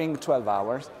Sebring 12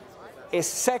 Hours, a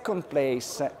second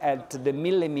place at the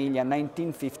Mille Miglia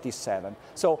 1957.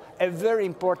 So a very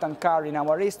important car in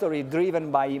our history, driven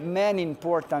by many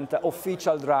important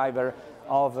official drivers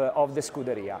of the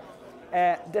Scuderia.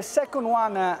 The second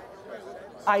one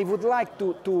I would like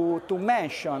to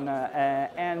mention,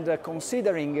 and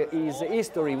considering his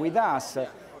history with us,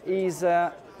 is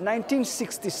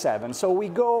 1967. So we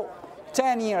go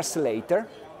 10 years later,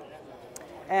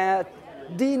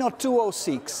 Dino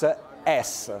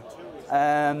 206S,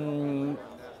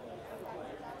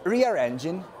 rear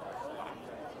engine,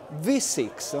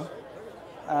 V6,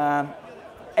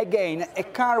 again a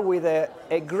car with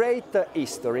a great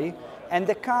history, and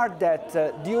a car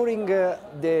that during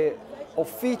the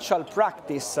official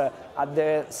practice at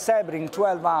the Sebring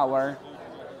 12 Hour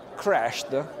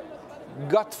crashed,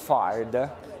 got fired,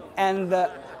 and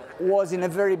was in a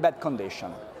very bad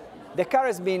condition. The car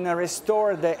has been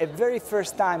restored a very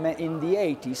first time in the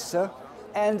 80s,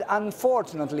 and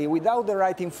unfortunately without the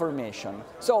right information.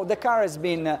 So the car has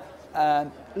been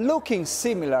looking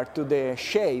similar to the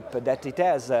shape that it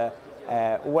has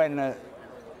when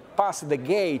past the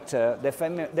gate,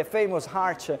 the famous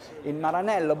arch in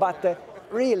Maranello, but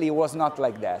really was not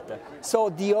like that. So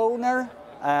the owner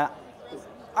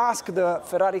asked the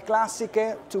Ferrari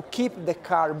Classiche to keep the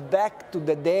car back to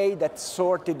the day that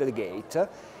sorted the gate.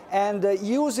 And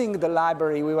using the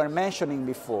library we were mentioning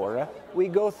before, we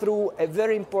go through a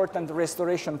very important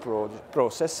restoration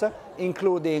process,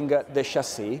 including the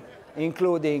chassis,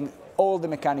 including all the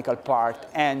mechanical part,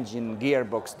 engine,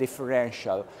 gearbox,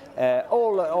 differential,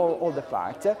 all the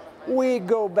parts. We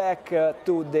go back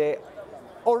to the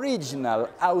original,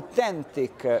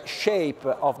 authentic shape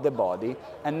of the body,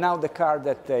 and now the car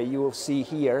that you see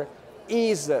here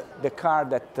is the car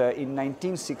that in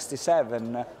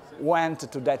 1967 went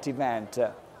to that event,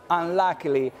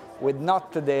 unluckily with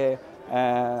not the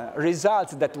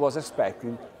results that was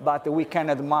expected, but we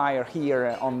can admire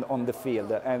here on the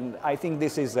field. And I think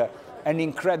this is an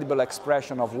incredible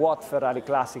expression of what Ferrari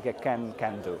Classiche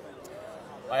can do.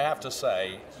 I have to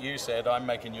say, you said I'm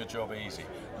making your job easy.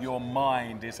 Your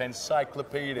mind is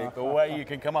encyclopedic, the way you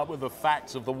can come up with the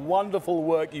facts of the wonderful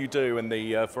work you do in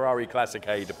the Ferrari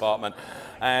Classiche department.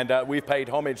 And we've paid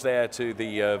homage there to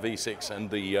the V6 and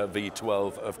the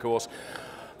V12, of course.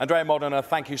 Andrea Modena,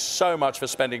 thank you so much for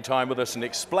spending time with us and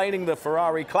explaining the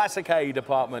Ferrari Classiche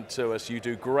department to us. You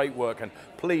do great work, and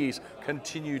please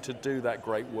continue to do that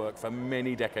great work for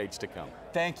many decades to come.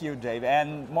 Thank you, Dave.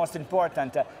 And most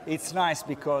important, it's nice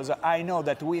because I know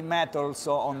that we met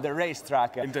also on the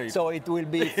racetrack. Indeed. So it will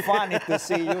be funny to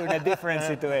see you in a different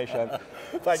situation.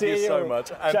 Thank you so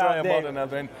much. Andrea Modena,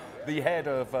 then, the head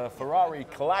of Ferrari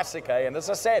Classiche. And as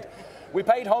I said, we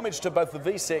paid homage to both the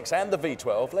V6 and the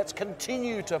V12. Let's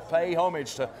continue to pay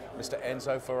homage to Mr.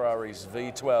 Enzo Ferrari's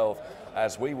V12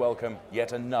 as we welcome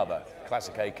yet another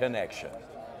Classiche connection.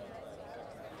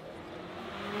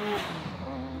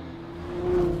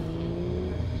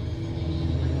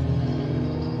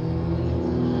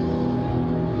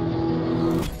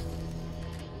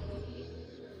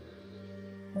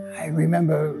 I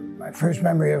remember my first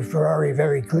memory of Ferrari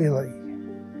very clearly.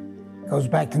 It goes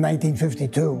back to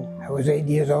 1952. I was 8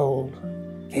 years old.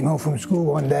 Came home from school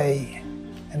one day,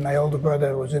 and my older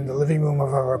brother was in the living room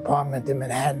of our apartment in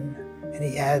Manhattan, and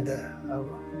he had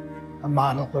a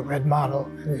model, a red model,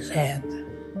 in his hand.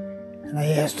 And I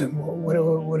asked him,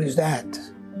 what is that?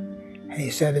 And he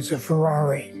said, it's a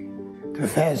Ferrari, the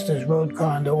fastest road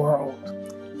car in the world.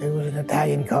 It was an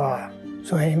Italian car.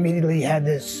 So I immediately had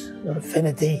this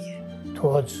affinity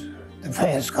towards the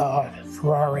fast car,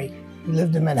 Ferrari. We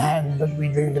lived in Manhattan, but we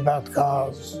dreamed about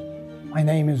cars. My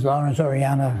name is Lawrence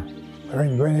Oriana. We're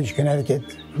in Greenwich,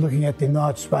 Connecticut, looking at the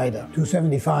Nord Spider,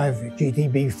 275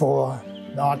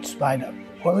 GTB4 Nord Spider.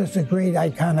 Well, it's a great,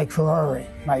 iconic Ferrari,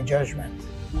 my judgment.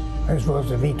 First of all,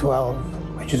 it's a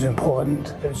V12, which is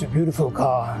important. It's a beautiful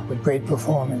car with great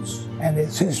performance, and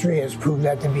its history has proved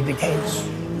that to be the case.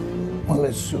 Well,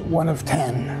 it's one of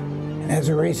 10. It has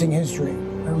a racing history.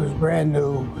 It was brand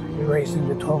new. It raced in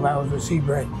the 12 Hours of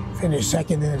Sebring, finished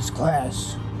second in its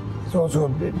class. It's also a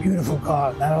beautiful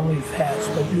car, not only fast,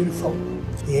 but beautiful.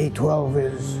 The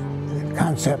A12 is the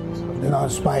concept of the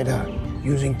Nord Spider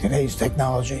using today's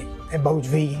technology. They're both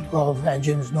V12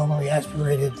 engines, normally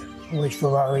aspirated, for which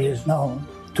Ferrari is known.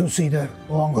 Two-seater,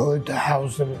 long hood to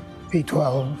house the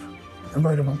V12,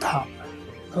 convertible top.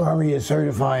 Ferrari is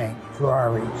certifying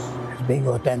Ferraris as being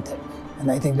authentic.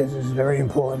 And I think this is very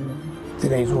important in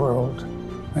today's world,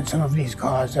 when some of these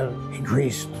cars have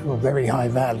increased to very high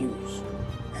values.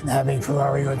 And having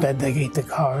Ferrari authenticate the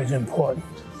car is important.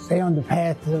 Stay on the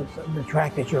path of the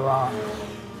track that you're on.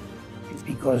 It's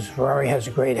because Ferrari has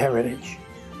a great heritage.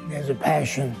 There's a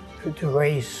passion to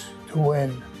race, to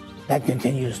win. That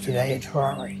continues today at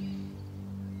Ferrari.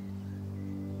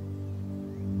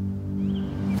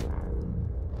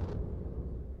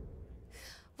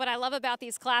 What I love about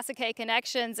these Classiche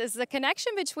connections is the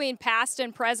connection between past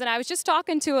and present. I was just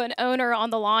talking to an owner on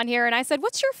the lawn here, and I said,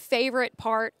 what's your favorite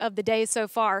part of the day so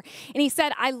far? And he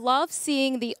said, I love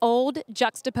seeing the old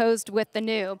juxtaposed with the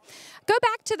new. Go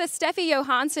back to the Steffi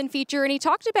Johansson feature, and he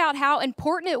talked about how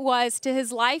important it was to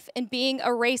his life in being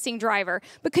a racing driver.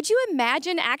 But could you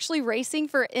imagine actually racing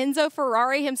for Enzo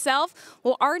Ferrari himself?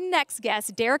 Well, our next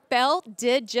guest, Derek Bell,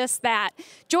 did just that.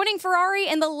 Joining Ferrari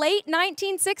in the late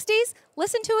 1960s,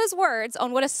 listen to his words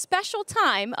on what a special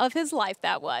time of his life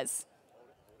that was.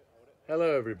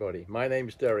 Hello everybody, my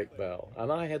name's Derek Bell,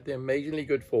 and I had the amazingly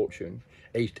good fortune,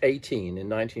 aged 18 in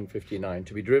 1959,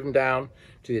 to be driven down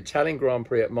to the Italian Grand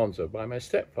Prix at Monza by my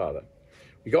stepfather.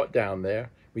 We got down there,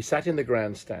 we sat in the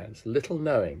grandstands, little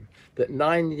knowing that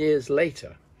 9 years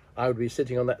later I would be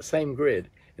sitting on that same grid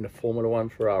in a Formula One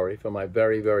Ferrari for my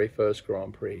very, very first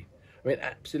Grand Prix. I mean,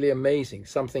 absolutely amazing.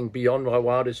 Something beyond my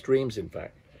wildest dreams, in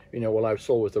fact. You know, what I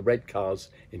saw was the red cars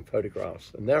in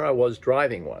photographs. And there I was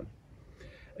driving one.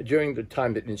 During the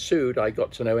time that ensued, I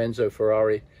got to know Enzo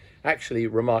Ferrari actually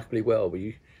remarkably well.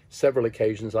 Several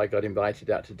occasions I got invited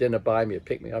out to dinner by him. He'd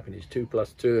pick me up in his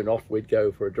 2+2 and off we'd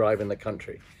go for a drive in the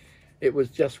country. It was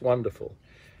just wonderful.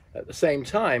 At the same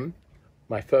time,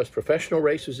 my first professional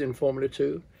race was in Formula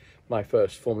 2. My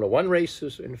first Formula 1 race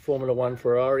was in Formula 1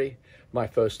 Ferrari. My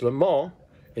first Le Mans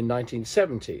in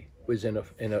 1970 was in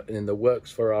the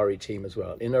Works Ferrari team as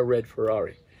well, in a red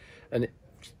Ferrari. And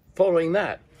following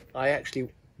that, I actually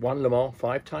won Le Mans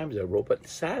 5 times overall, but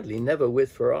sadly never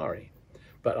with Ferrari.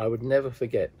 But I would never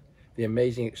forget the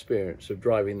amazing experience of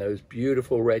driving those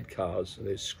beautiful red cars,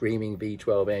 those screaming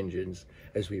V12 engines,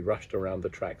 as we rushed around the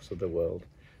tracks of the world.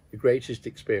 The greatest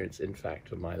experience, in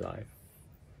fact, of my life.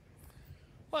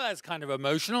 Well, that's kind of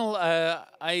emotional.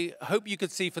 I hope you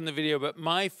could see from the video, but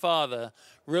my father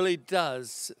really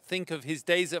does think of his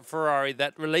days at Ferrari,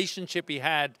 that relationship he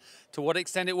had, to what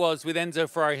extent it was, with Enzo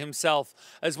Ferrari himself,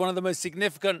 as one of the most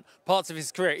significant parts of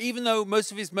his career. Even though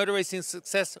most of his motor racing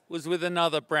success was with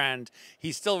another brand,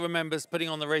 he still remembers putting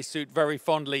on the race suit very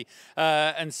fondly.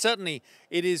 And certainly,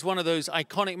 it is one of those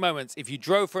iconic moments. If you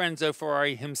drove for Enzo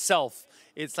Ferrari himself,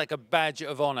 it's like a badge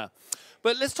of honor.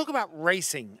 But let's talk about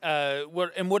racing and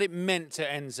what it meant to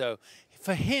Enzo.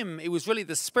 For him, it was really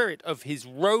the spirit of his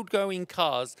road-going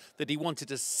cars that he wanted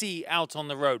to see out on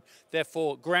the road.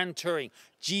 Therefore, Grand Touring,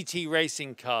 GT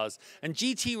racing cars. And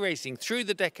GT racing, through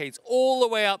the decades, all the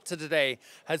way up to today,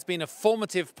 has been a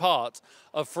formative part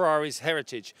of Ferrari's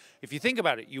heritage. If you think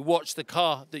about it, you watch the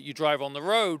car that you drive on the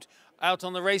road, out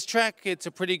on the racetrack, it's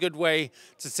a pretty good way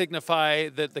to signify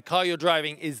that the car you're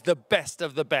driving is the best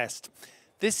of the best.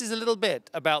 This is a little bit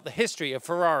about the history of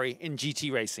Ferrari in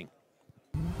GT racing.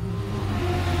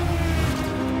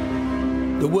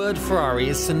 The word Ferrari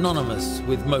is synonymous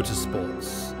with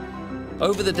motorsports.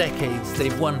 Over the decades,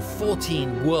 they've won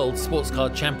 14 World Sports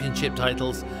Car Championship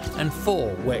titles and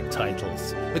 4 WEC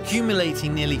titles,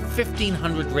 accumulating nearly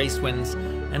 1,500 race wins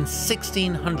and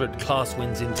 1,600 class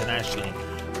wins internationally.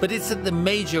 But it's at the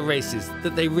major races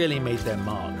that they really made their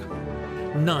mark.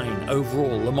 9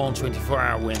 overall Le Mans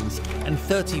 24-hour wins and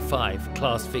 35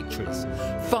 class victories,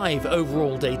 5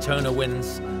 overall Daytona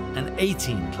wins and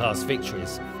 18 class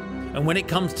victories. And when it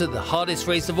comes to the hardest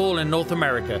race of all in North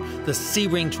America, the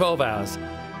Sebring 12 Hours,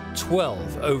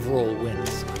 12 overall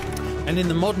wins. And in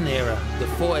the modern era, the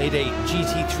 488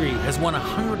 GT3 has won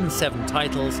 107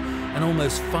 titles and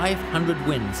almost 500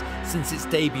 wins since its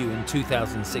debut in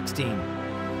 2016.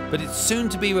 But it's soon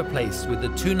to be replaced with the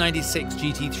 296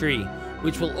 GT3,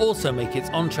 which will also make its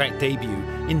on-track debut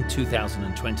in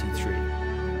 2023.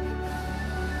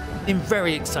 In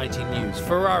very exciting news,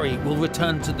 Ferrari will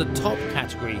return to the top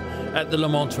category at the Le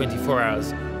Mans 24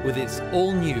 Hours with its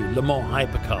all-new Le Mans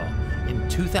hypercar in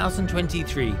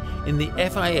 2023 in the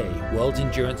FIA World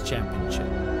Endurance Championship.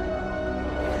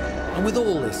 And with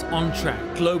all this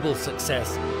on-track global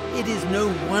success, it is no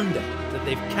wonder that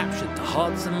they've captured the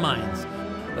hearts and minds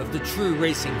of the true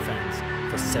racing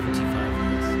fans for 75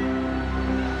 years.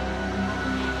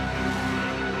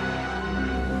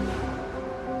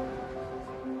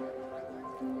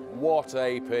 What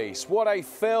a piece, what a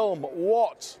film,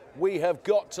 what we have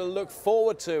got to look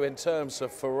forward to in terms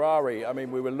of Ferrari. I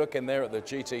mean, we were looking there at the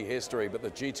GT history, but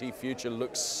the GT future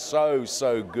looks so,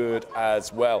 so good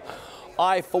as well.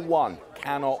 I, for one,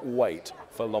 cannot wait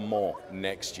for Le Mans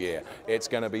next year. It's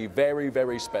going to be very,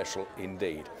 very special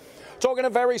indeed. Talking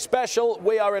of very special,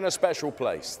 we are in a special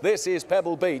place. This is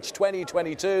Pebble Beach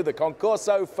 2022, the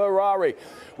Concorso Ferrari,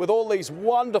 with all these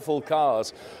wonderful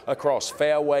cars across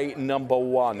fairway number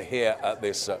 1 here at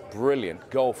this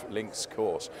brilliant golf links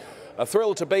course. A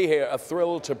thrill to be here, a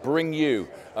thrill to bring you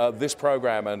this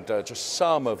program and just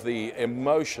some of the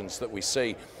emotions that we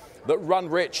see that run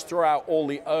rich throughout all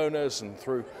the owners and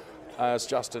through, as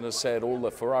Justin has said, all the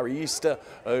Ferrariista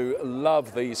who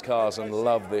love these cars and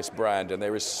love this brand. And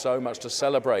there is so much to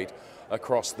celebrate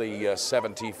across the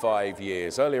 75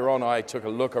 years. Earlier on, I took a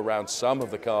look around some of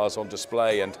the cars on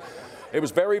display, and it was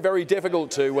very, very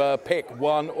difficult to pick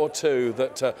 1 or 2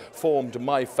 that formed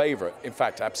my favorite. In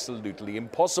fact, absolutely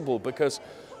impossible, because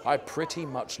I pretty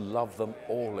much love them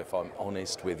all, if I'm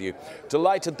honest with you.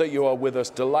 Delighted that you are with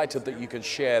us, delighted that you can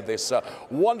share this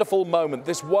wonderful moment,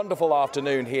 this wonderful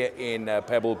afternoon here in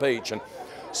Pebble Beach. And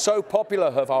so popular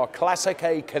have our Classic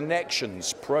A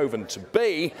connections proven to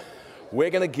be, we're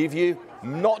going to give you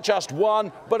not just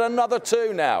 1, but another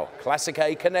 2 now. Classic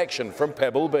A connection from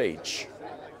Pebble Beach.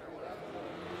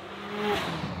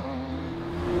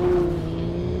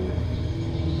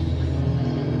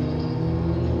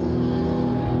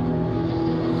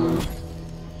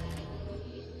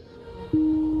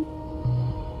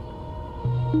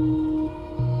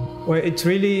 Well, it's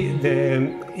really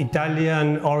the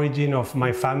Italian origin of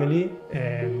my family.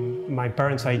 My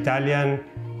parents are Italian.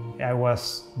 I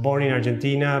was born in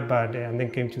Argentina, but and then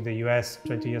came to the US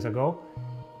 20 years ago.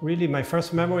 Really, my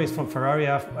first memory is from Ferrari,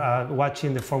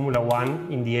 watching the Formula One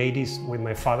in the 80s with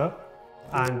my father.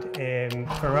 And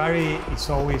Ferrari is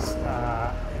always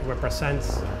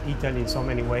represents Italy in so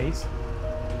many ways.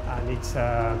 And it's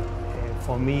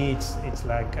for me, it's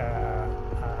like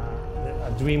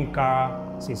a dream car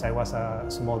since I was a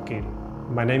small kid.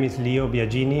 My name is Leo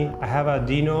Biagini. I have a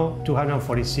Dino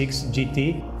 246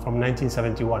 GT from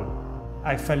 1971.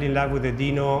 I fell in love with the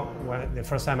Dino the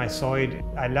first time I saw it.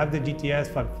 I love the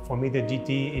GTS, but for me the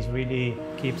GT is really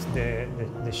keeps the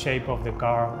shape of the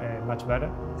car much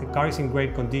better. The car is in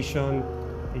great condition.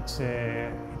 It's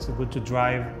good to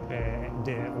drive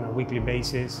on a weekly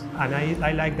basis. And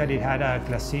I like that it had a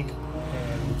Classic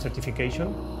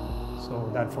certification, so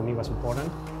that for me was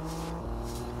important.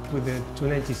 With the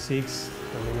 296,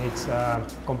 I mean, it's a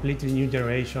completely new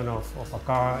generation of a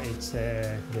car. It's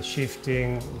the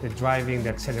shifting, the driving, the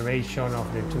acceleration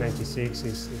of the 296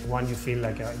 is one you feel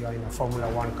like you're in a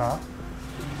Formula One car.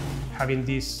 Having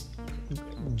this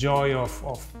joy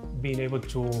of being able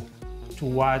to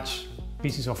watch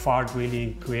pieces of art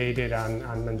really created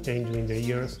and maintained during the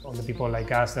years on the people like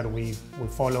us that we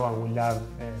follow and we love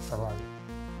Ferrari.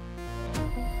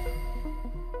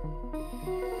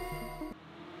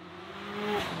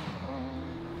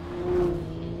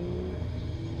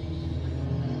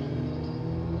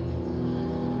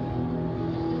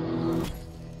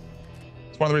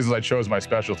 It's one of the reasons I chose my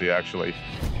specialty, actually.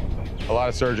 A lot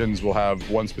of surgeons will have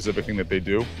one specific thing that they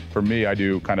do. For me, I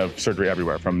do kind of surgery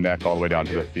everywhere, from neck all the way down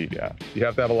to the feet, yeah. You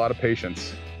have to have a lot of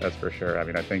patience, that's for sure. I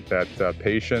mean, I think that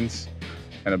patience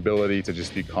and ability to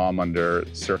just be calm under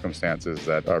circumstances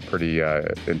that are pretty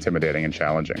intimidating and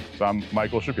challenging. So I'm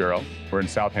Michael Shapiro. We're in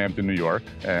Southampton, New York,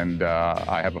 and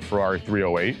I have a Ferrari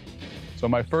 308. So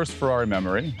my first Ferrari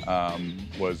memory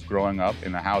was growing up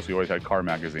in the house. We always had car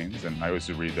magazines, and I used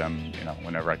to read them, you know,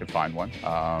 whenever I could find one.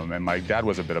 And my dad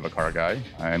was a bit of a car guy,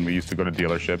 and we used to go to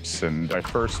dealerships. And my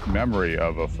first memory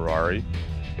of a Ferrari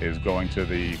is going to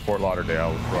the Fort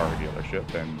Lauderdale Ferrari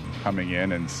dealership and coming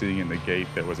in and seeing in the gate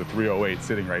there was a 308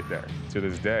 sitting right there. To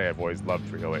this day, I've always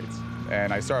loved 308s.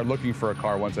 And I started looking for a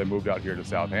car once I moved out here to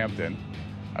Southampton.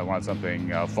 I wanted something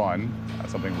fun,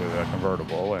 something with a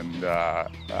convertible, and I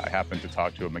happened to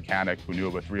talk to a mechanic who knew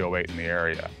of a 308 in the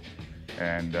area.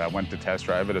 And went to test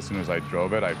drive it. As soon as I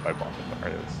drove it, I bought the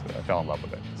car. I fell in love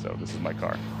with it, so this is my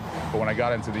car. But when I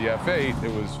got into the F8,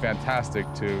 it was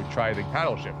fantastic to try the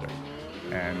paddle shifter.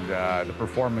 And the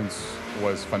performance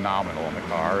was phenomenal in the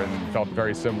car and felt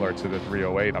very similar to the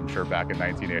 308, I'm sure, back in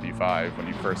 1985 when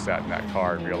you first sat in that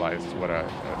car and realized what a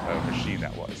machine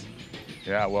that was.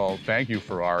 Yeah, well, thank you,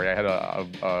 Ferrari. I had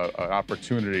an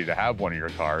opportunity to have one of your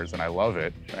cars, and I love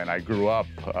it. And I grew up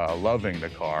loving the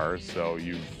car, so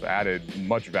you've added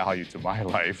much value to my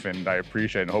life, and I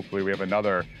appreciate it. And hopefully we have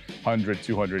another 100,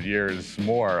 200 years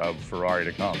more of Ferrari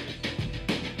to come.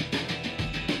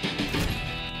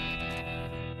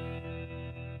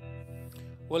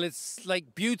 Well, it's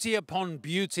like beauty upon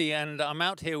beauty, and I'm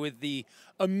out here with the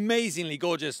amazingly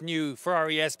gorgeous new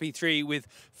Ferrari SP3 with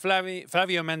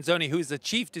Flavio Manzoni, who is the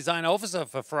Chief Design Officer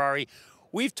for Ferrari.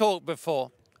 We've talked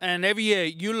before, and every year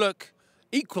you look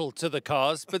equal to the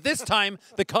cars, but this time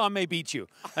the car may beat you.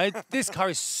 This car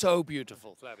is so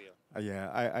beautiful, Flavio.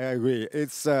 Yeah, I agree.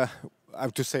 It's, I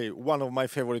have to say, one of my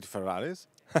favorite Ferraris.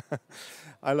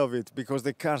 I love it because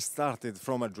the car started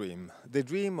from a dream. The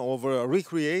dream of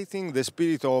recreating the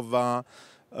spirit of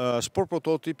sport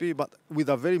prototype, but with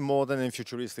a very modern and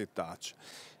futuristic touch.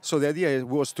 So the idea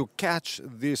was to catch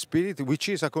this spirit, which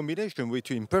is a combination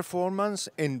between performance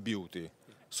and beauty.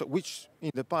 So, which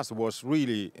in the past was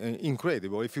really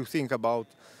incredible. If you think about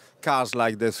cars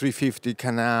like the 350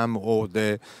 Can-Am or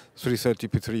the 330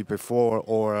 P3 P4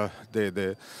 or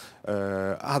the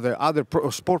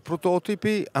other sport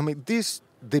prototype, I mean,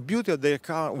 the beauty of the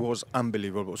car was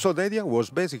unbelievable. So the idea was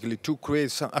basically to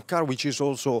create a car which is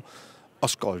also a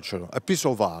sculpture, a piece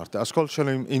of art, a sculpture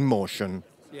in motion.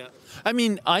 Yeah, I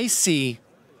mean, I see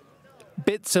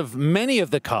bits of many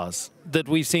of the cars that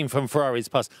we've seen from Ferrari's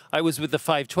past. I was with the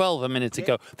 512 a minute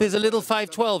ago. There's a little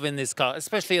 512 in this car,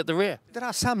 especially at the rear. There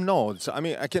are some nods. I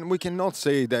mean, we cannot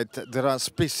say that there are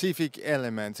specific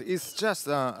elements. It's just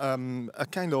a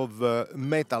kind of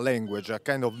meta language, a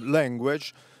kind of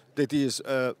language that is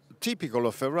typical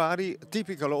of Ferrari,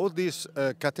 typical of all this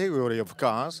category of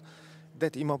cars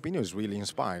that, in my opinion, is really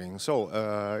inspiring. So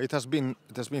it has been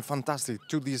fantastic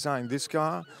to design this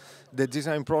car. The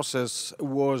design process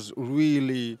was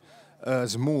really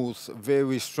smooth,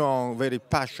 very strong, very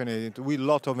passionate, with a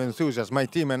lot of enthusiasm. My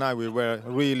team and I, we were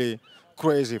really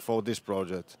crazy for this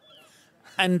project.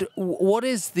 And what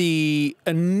is the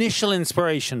initial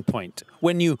inspiration point?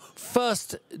 When you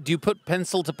first, do you put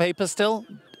pencil to paper still,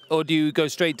 or do you go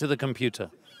straight to the computer?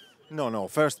 No.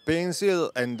 First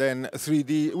pencil and then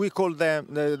 3D. We call them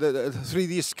the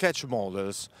 3D sketch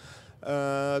models.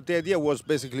 The idea was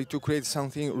basically to create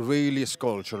something really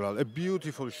sculptural, a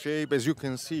beautiful shape, as you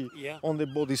can see on the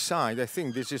body side. I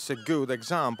think this is a good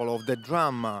example of the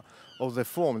drama of the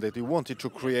form that we wanted to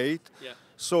create.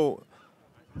 So,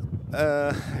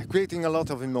 creating a lot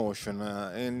of emotion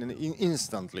and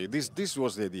instantly. This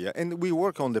was the idea, and we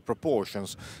work on the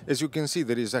proportions. As you can see,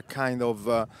 there is a kind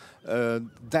of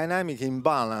dynamic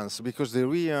imbalance because the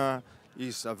rear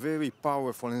is a very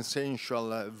powerful and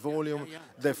sensual volume.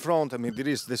 The front, I mean, there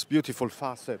is this beautiful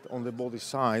facet on the body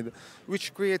side,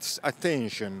 which creates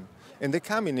attention. And the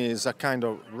cabin is a kind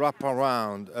of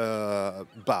wraparound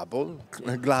bubble,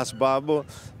 a glass bubble,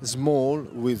 small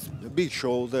with big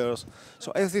shoulders.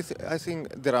 So I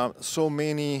think there are so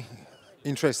many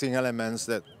interesting elements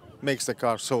that makes the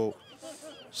car so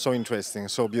interesting,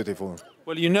 so beautiful.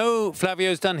 Well, you know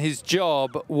Flavio's done his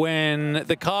job when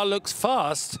the car looks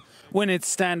fast when it's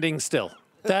standing still.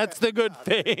 That's the good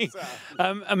thing.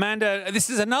 Amanda, this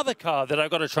is another car that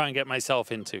I've got to try and get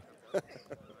myself into.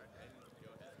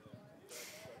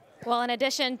 Well, in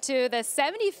addition to the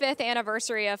 75th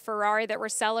anniversary of Ferrari that we're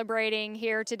celebrating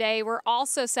here today, we're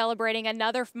also celebrating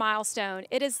another milestone.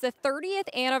 It is the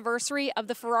 30th anniversary of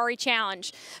the Ferrari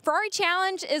Challenge. Ferrari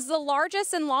Challenge is the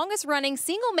largest and longest running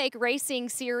single-make racing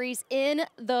series in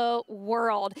the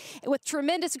world. With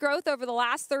tremendous growth over the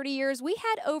last 30 years, we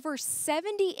had over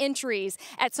 70 entries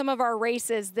at some of our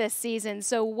races this season.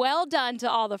 So well done to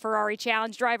all the Ferrari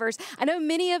Challenge drivers. I know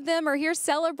many of them are here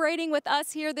celebrating with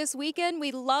us here this weekend.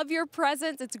 We love your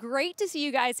presence. It's great to see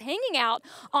you guys hanging out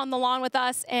on the lawn with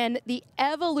us and the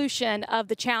evolution of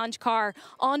the Challenge car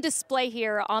on display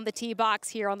here on the tee box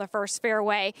here on the first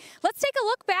fairway. Let's take a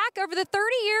look back over the 30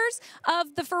 years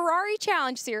of the Ferrari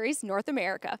Challenge Series North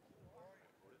America.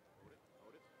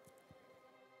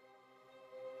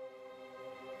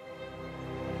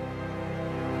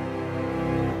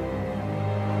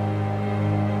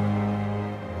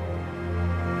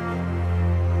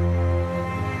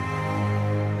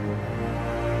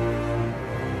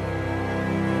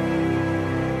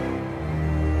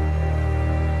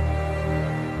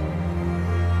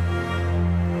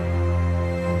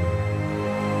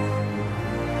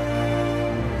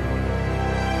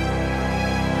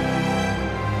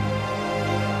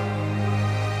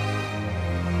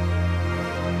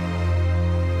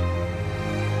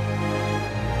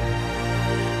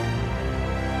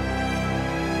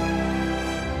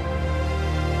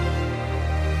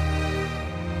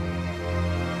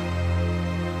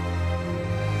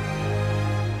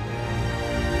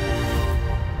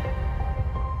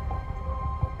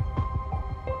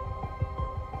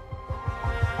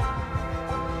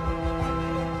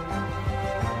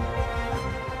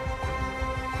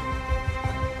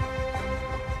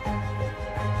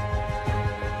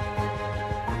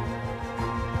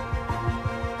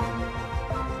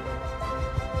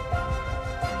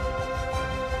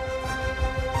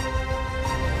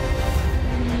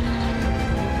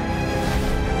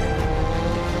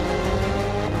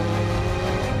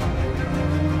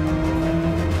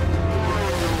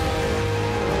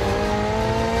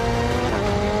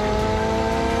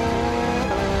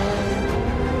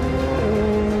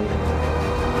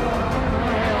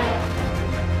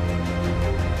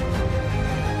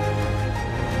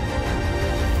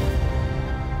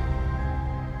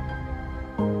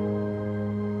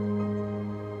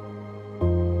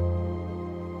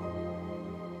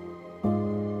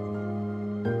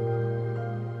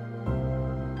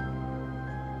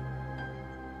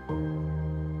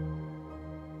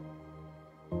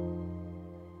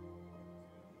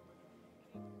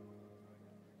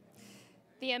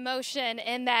 The emotion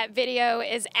in that video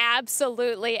is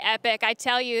absolutely epic. I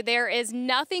tell you, there is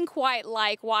nothing quite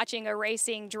like watching a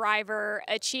racing driver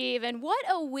achieve. And what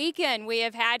a weekend we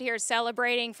have had here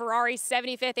celebrating Ferrari's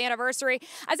 75th anniversary.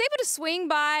 I was able to swing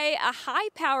by a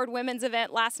high-powered women's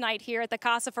event last night here at the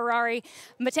Casa Ferrari.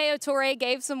 Matteo Torre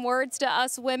gave some words to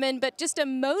us women, but just a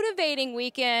motivating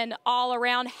weekend all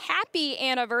around. Happy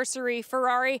anniversary,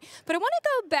 Ferrari. But I want to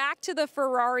go back to the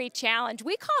Ferrari Challenge.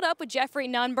 We caught up with Jeffrey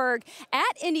Nunberg at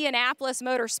Indianapolis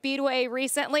Motor Speedway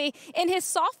recently. In his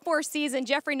sophomore season,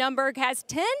 Jeffrey Nunberg has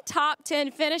 10 top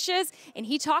 10 finishes, and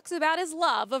he talks about his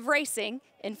love of racing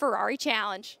in Ferrari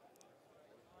Challenge.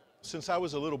 Since I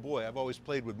was a little boy, I've always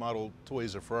played with model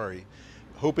toys of Ferrari.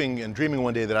 hoping and dreaming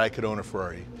one day that I could own a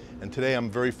Ferrari. And today I'm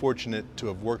very fortunate to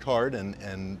have worked hard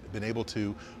and been able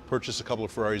to purchase a couple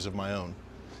of Ferraris of my own.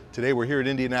 Today we're here at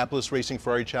Indianapolis Racing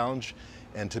Ferrari Challenge,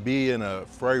 and to be in a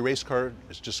Ferrari race car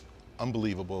is just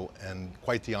unbelievable and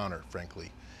quite the honor,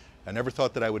 frankly. I never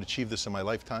thought that I would achieve this in my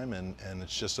lifetime, and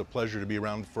it's just a pleasure to be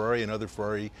around Ferrari and other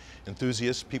Ferrari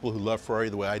enthusiasts, people who love Ferrari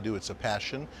the way I do. It's a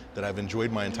passion that I've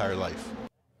enjoyed my entire life.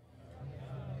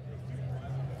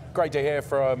 Great to hear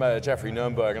from Jeffrey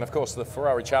Nürnberg, and of course the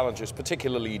Ferrari Challenge is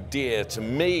particularly dear to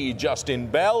me, Justin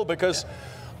Bell, because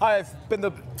I've been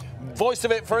the voice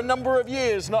of it for a number of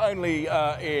years, not only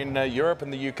in Europe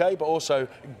and the UK, but also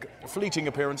fleeting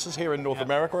appearances here in North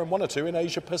America and one or two in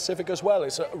Asia Pacific as well.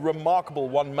 It's a remarkable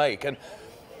one make, and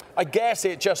I guess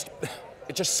it just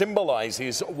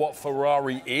symbolizes what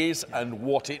Ferrari is and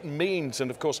what it means, and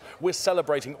of course we're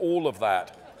celebrating all of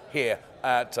that here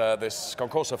at this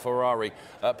Concorso Ferrari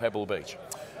at Pebble Beach.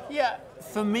 Yeah,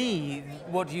 for me,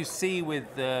 what you see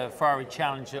with the Ferrari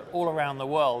Challenge all around the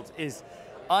world is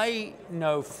I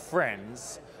know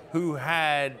friends who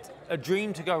had a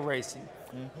dream to go racing,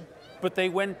 but they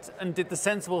went and did the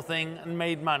sensible thing and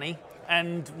made money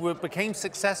and became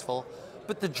successful,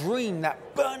 but the dream,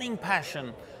 that burning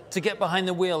passion to get behind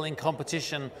the wheel in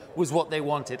competition was what they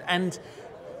wanted. And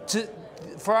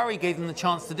Ferrari gave them the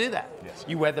chance to do that. Yes.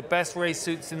 You wear the best race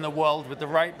suits in the world with the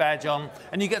right badge on,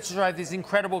 and you get to drive these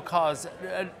incredible cars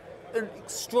at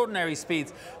extraordinary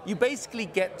speeds. You basically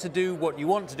get to do what you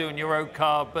want to do in your own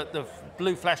car, but the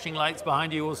blue flashing lights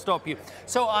behind you will stop you.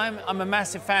 So I'm a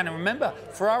massive fan, and remember,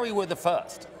 Ferrari were the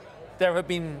first. There have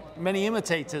been many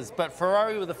imitators, but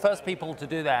Ferrari were the first people to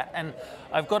do that. And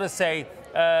I've got to say,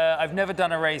 I've never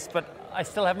done a race, but I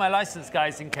still have my license,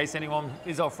 guys, in case anyone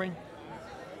is offering.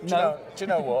 Do you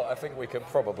know what? I think we could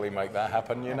probably make that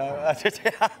happen, you know.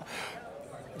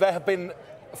 There have been,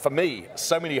 for me,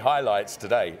 so many highlights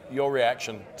today. Your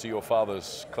reaction to your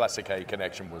father's Classic A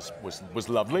connection was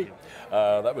lovely.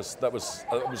 That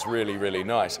was really, really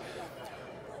nice.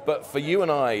 But for you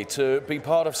and I to be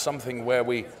part of something where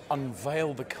we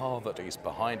unveil the car that is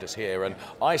behind us here, and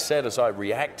I said as I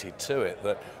reacted to it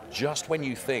that just when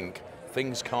you think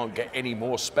things can't get any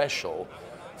more special,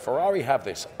 Ferrari have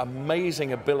this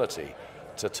amazing ability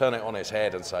to turn it on its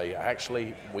head and say,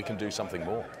 actually, we can do something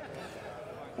more.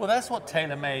 Well, that's what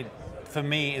TaylorMade, for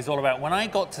me, is all about. When I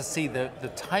got to see the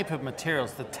type of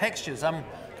materials, the textures, I'm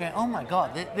going, oh my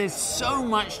God, there's so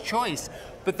much choice.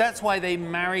 But that's why they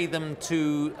marry them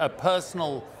to a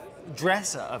personal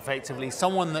dresser, effectively,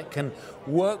 someone that can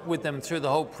work with them through the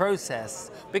whole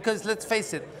process. Because let's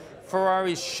face it,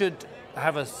 Ferraris should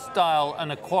have a style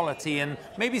and a quality, and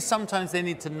maybe sometimes they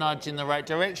need to nudge in the right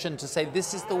direction to say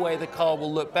this is the way the car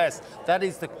will look best. That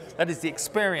is the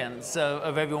experience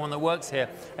of everyone that works here.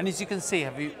 And as you can see,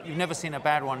 you've never seen a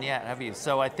bad one yet, have you?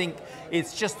 So I think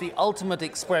it's just the ultimate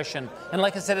expression. And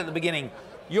like I said at the beginning,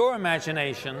 your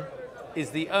imagination is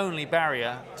the only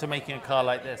barrier to making a car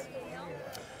like this.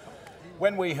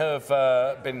 When we have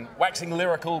been waxing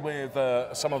lyrical with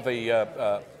some of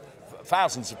the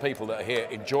thousands of people that are here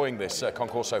enjoying this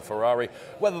Concorso Ferrari,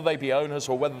 whether they be owners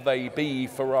or whether they be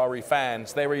Ferrari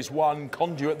fans, there is one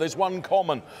conduit, there's one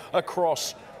common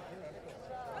across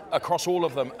all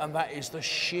of them, and that is the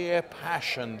sheer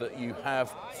passion that you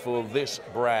have for this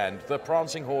brand, the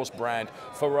Prancing Horse brand,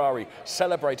 Ferrari,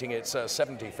 celebrating its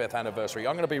 75th anniversary.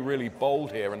 I'm going to be really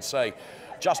bold here and say,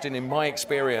 Justin, in my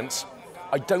experience,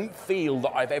 I don't feel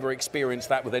that I've ever experienced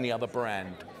that with any other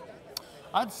brand.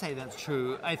 I'd say that's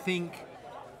true. I think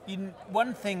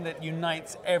one thing that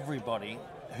unites everybody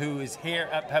who is here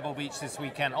at Pebble Beach this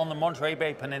weekend on the Monterey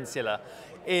Bay Peninsula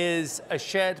is a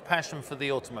shared passion for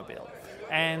the automobile.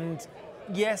 And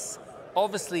yes,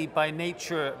 obviously by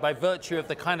nature, by virtue of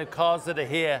the kind of cars that are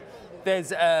here,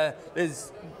 there's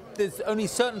only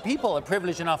certain people are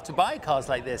privileged enough to buy cars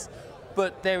like this,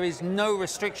 but there is no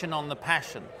restriction on the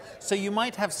passion. So you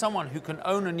might have someone who can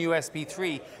own a new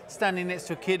SP3 standing next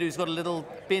to a kid who's got a little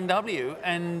BMW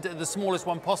and the smallest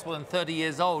one possible and 30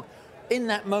 years old. In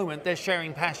that moment, they're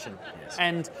sharing passion. Yes.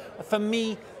 And for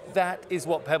me, that is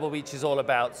what Pebble Beach is all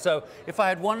about. So if I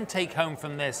had one take home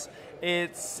from this,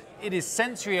 it is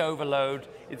sensory overload,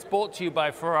 it's brought to you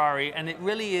by Ferrari, and it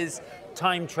really is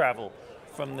time travel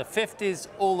from the 50s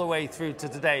all the way through to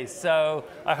today. So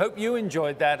I hope you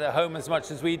enjoyed that at home as much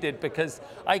as we did, because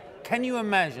can you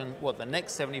imagine what the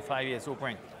next 75 years will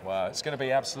bring? Wow, it's going to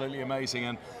be absolutely amazing.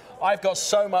 And I've got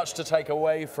so much to take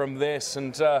away from this,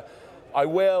 and I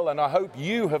will, and I hope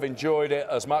you have enjoyed it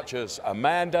as much as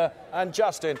Amanda and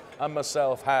Justin and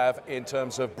myself have in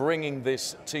terms of bringing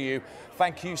this to you.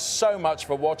 Thank you so much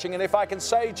for watching. And if I can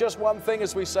say just one thing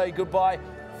as we say goodbye,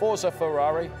 Forza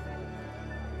Ferrari.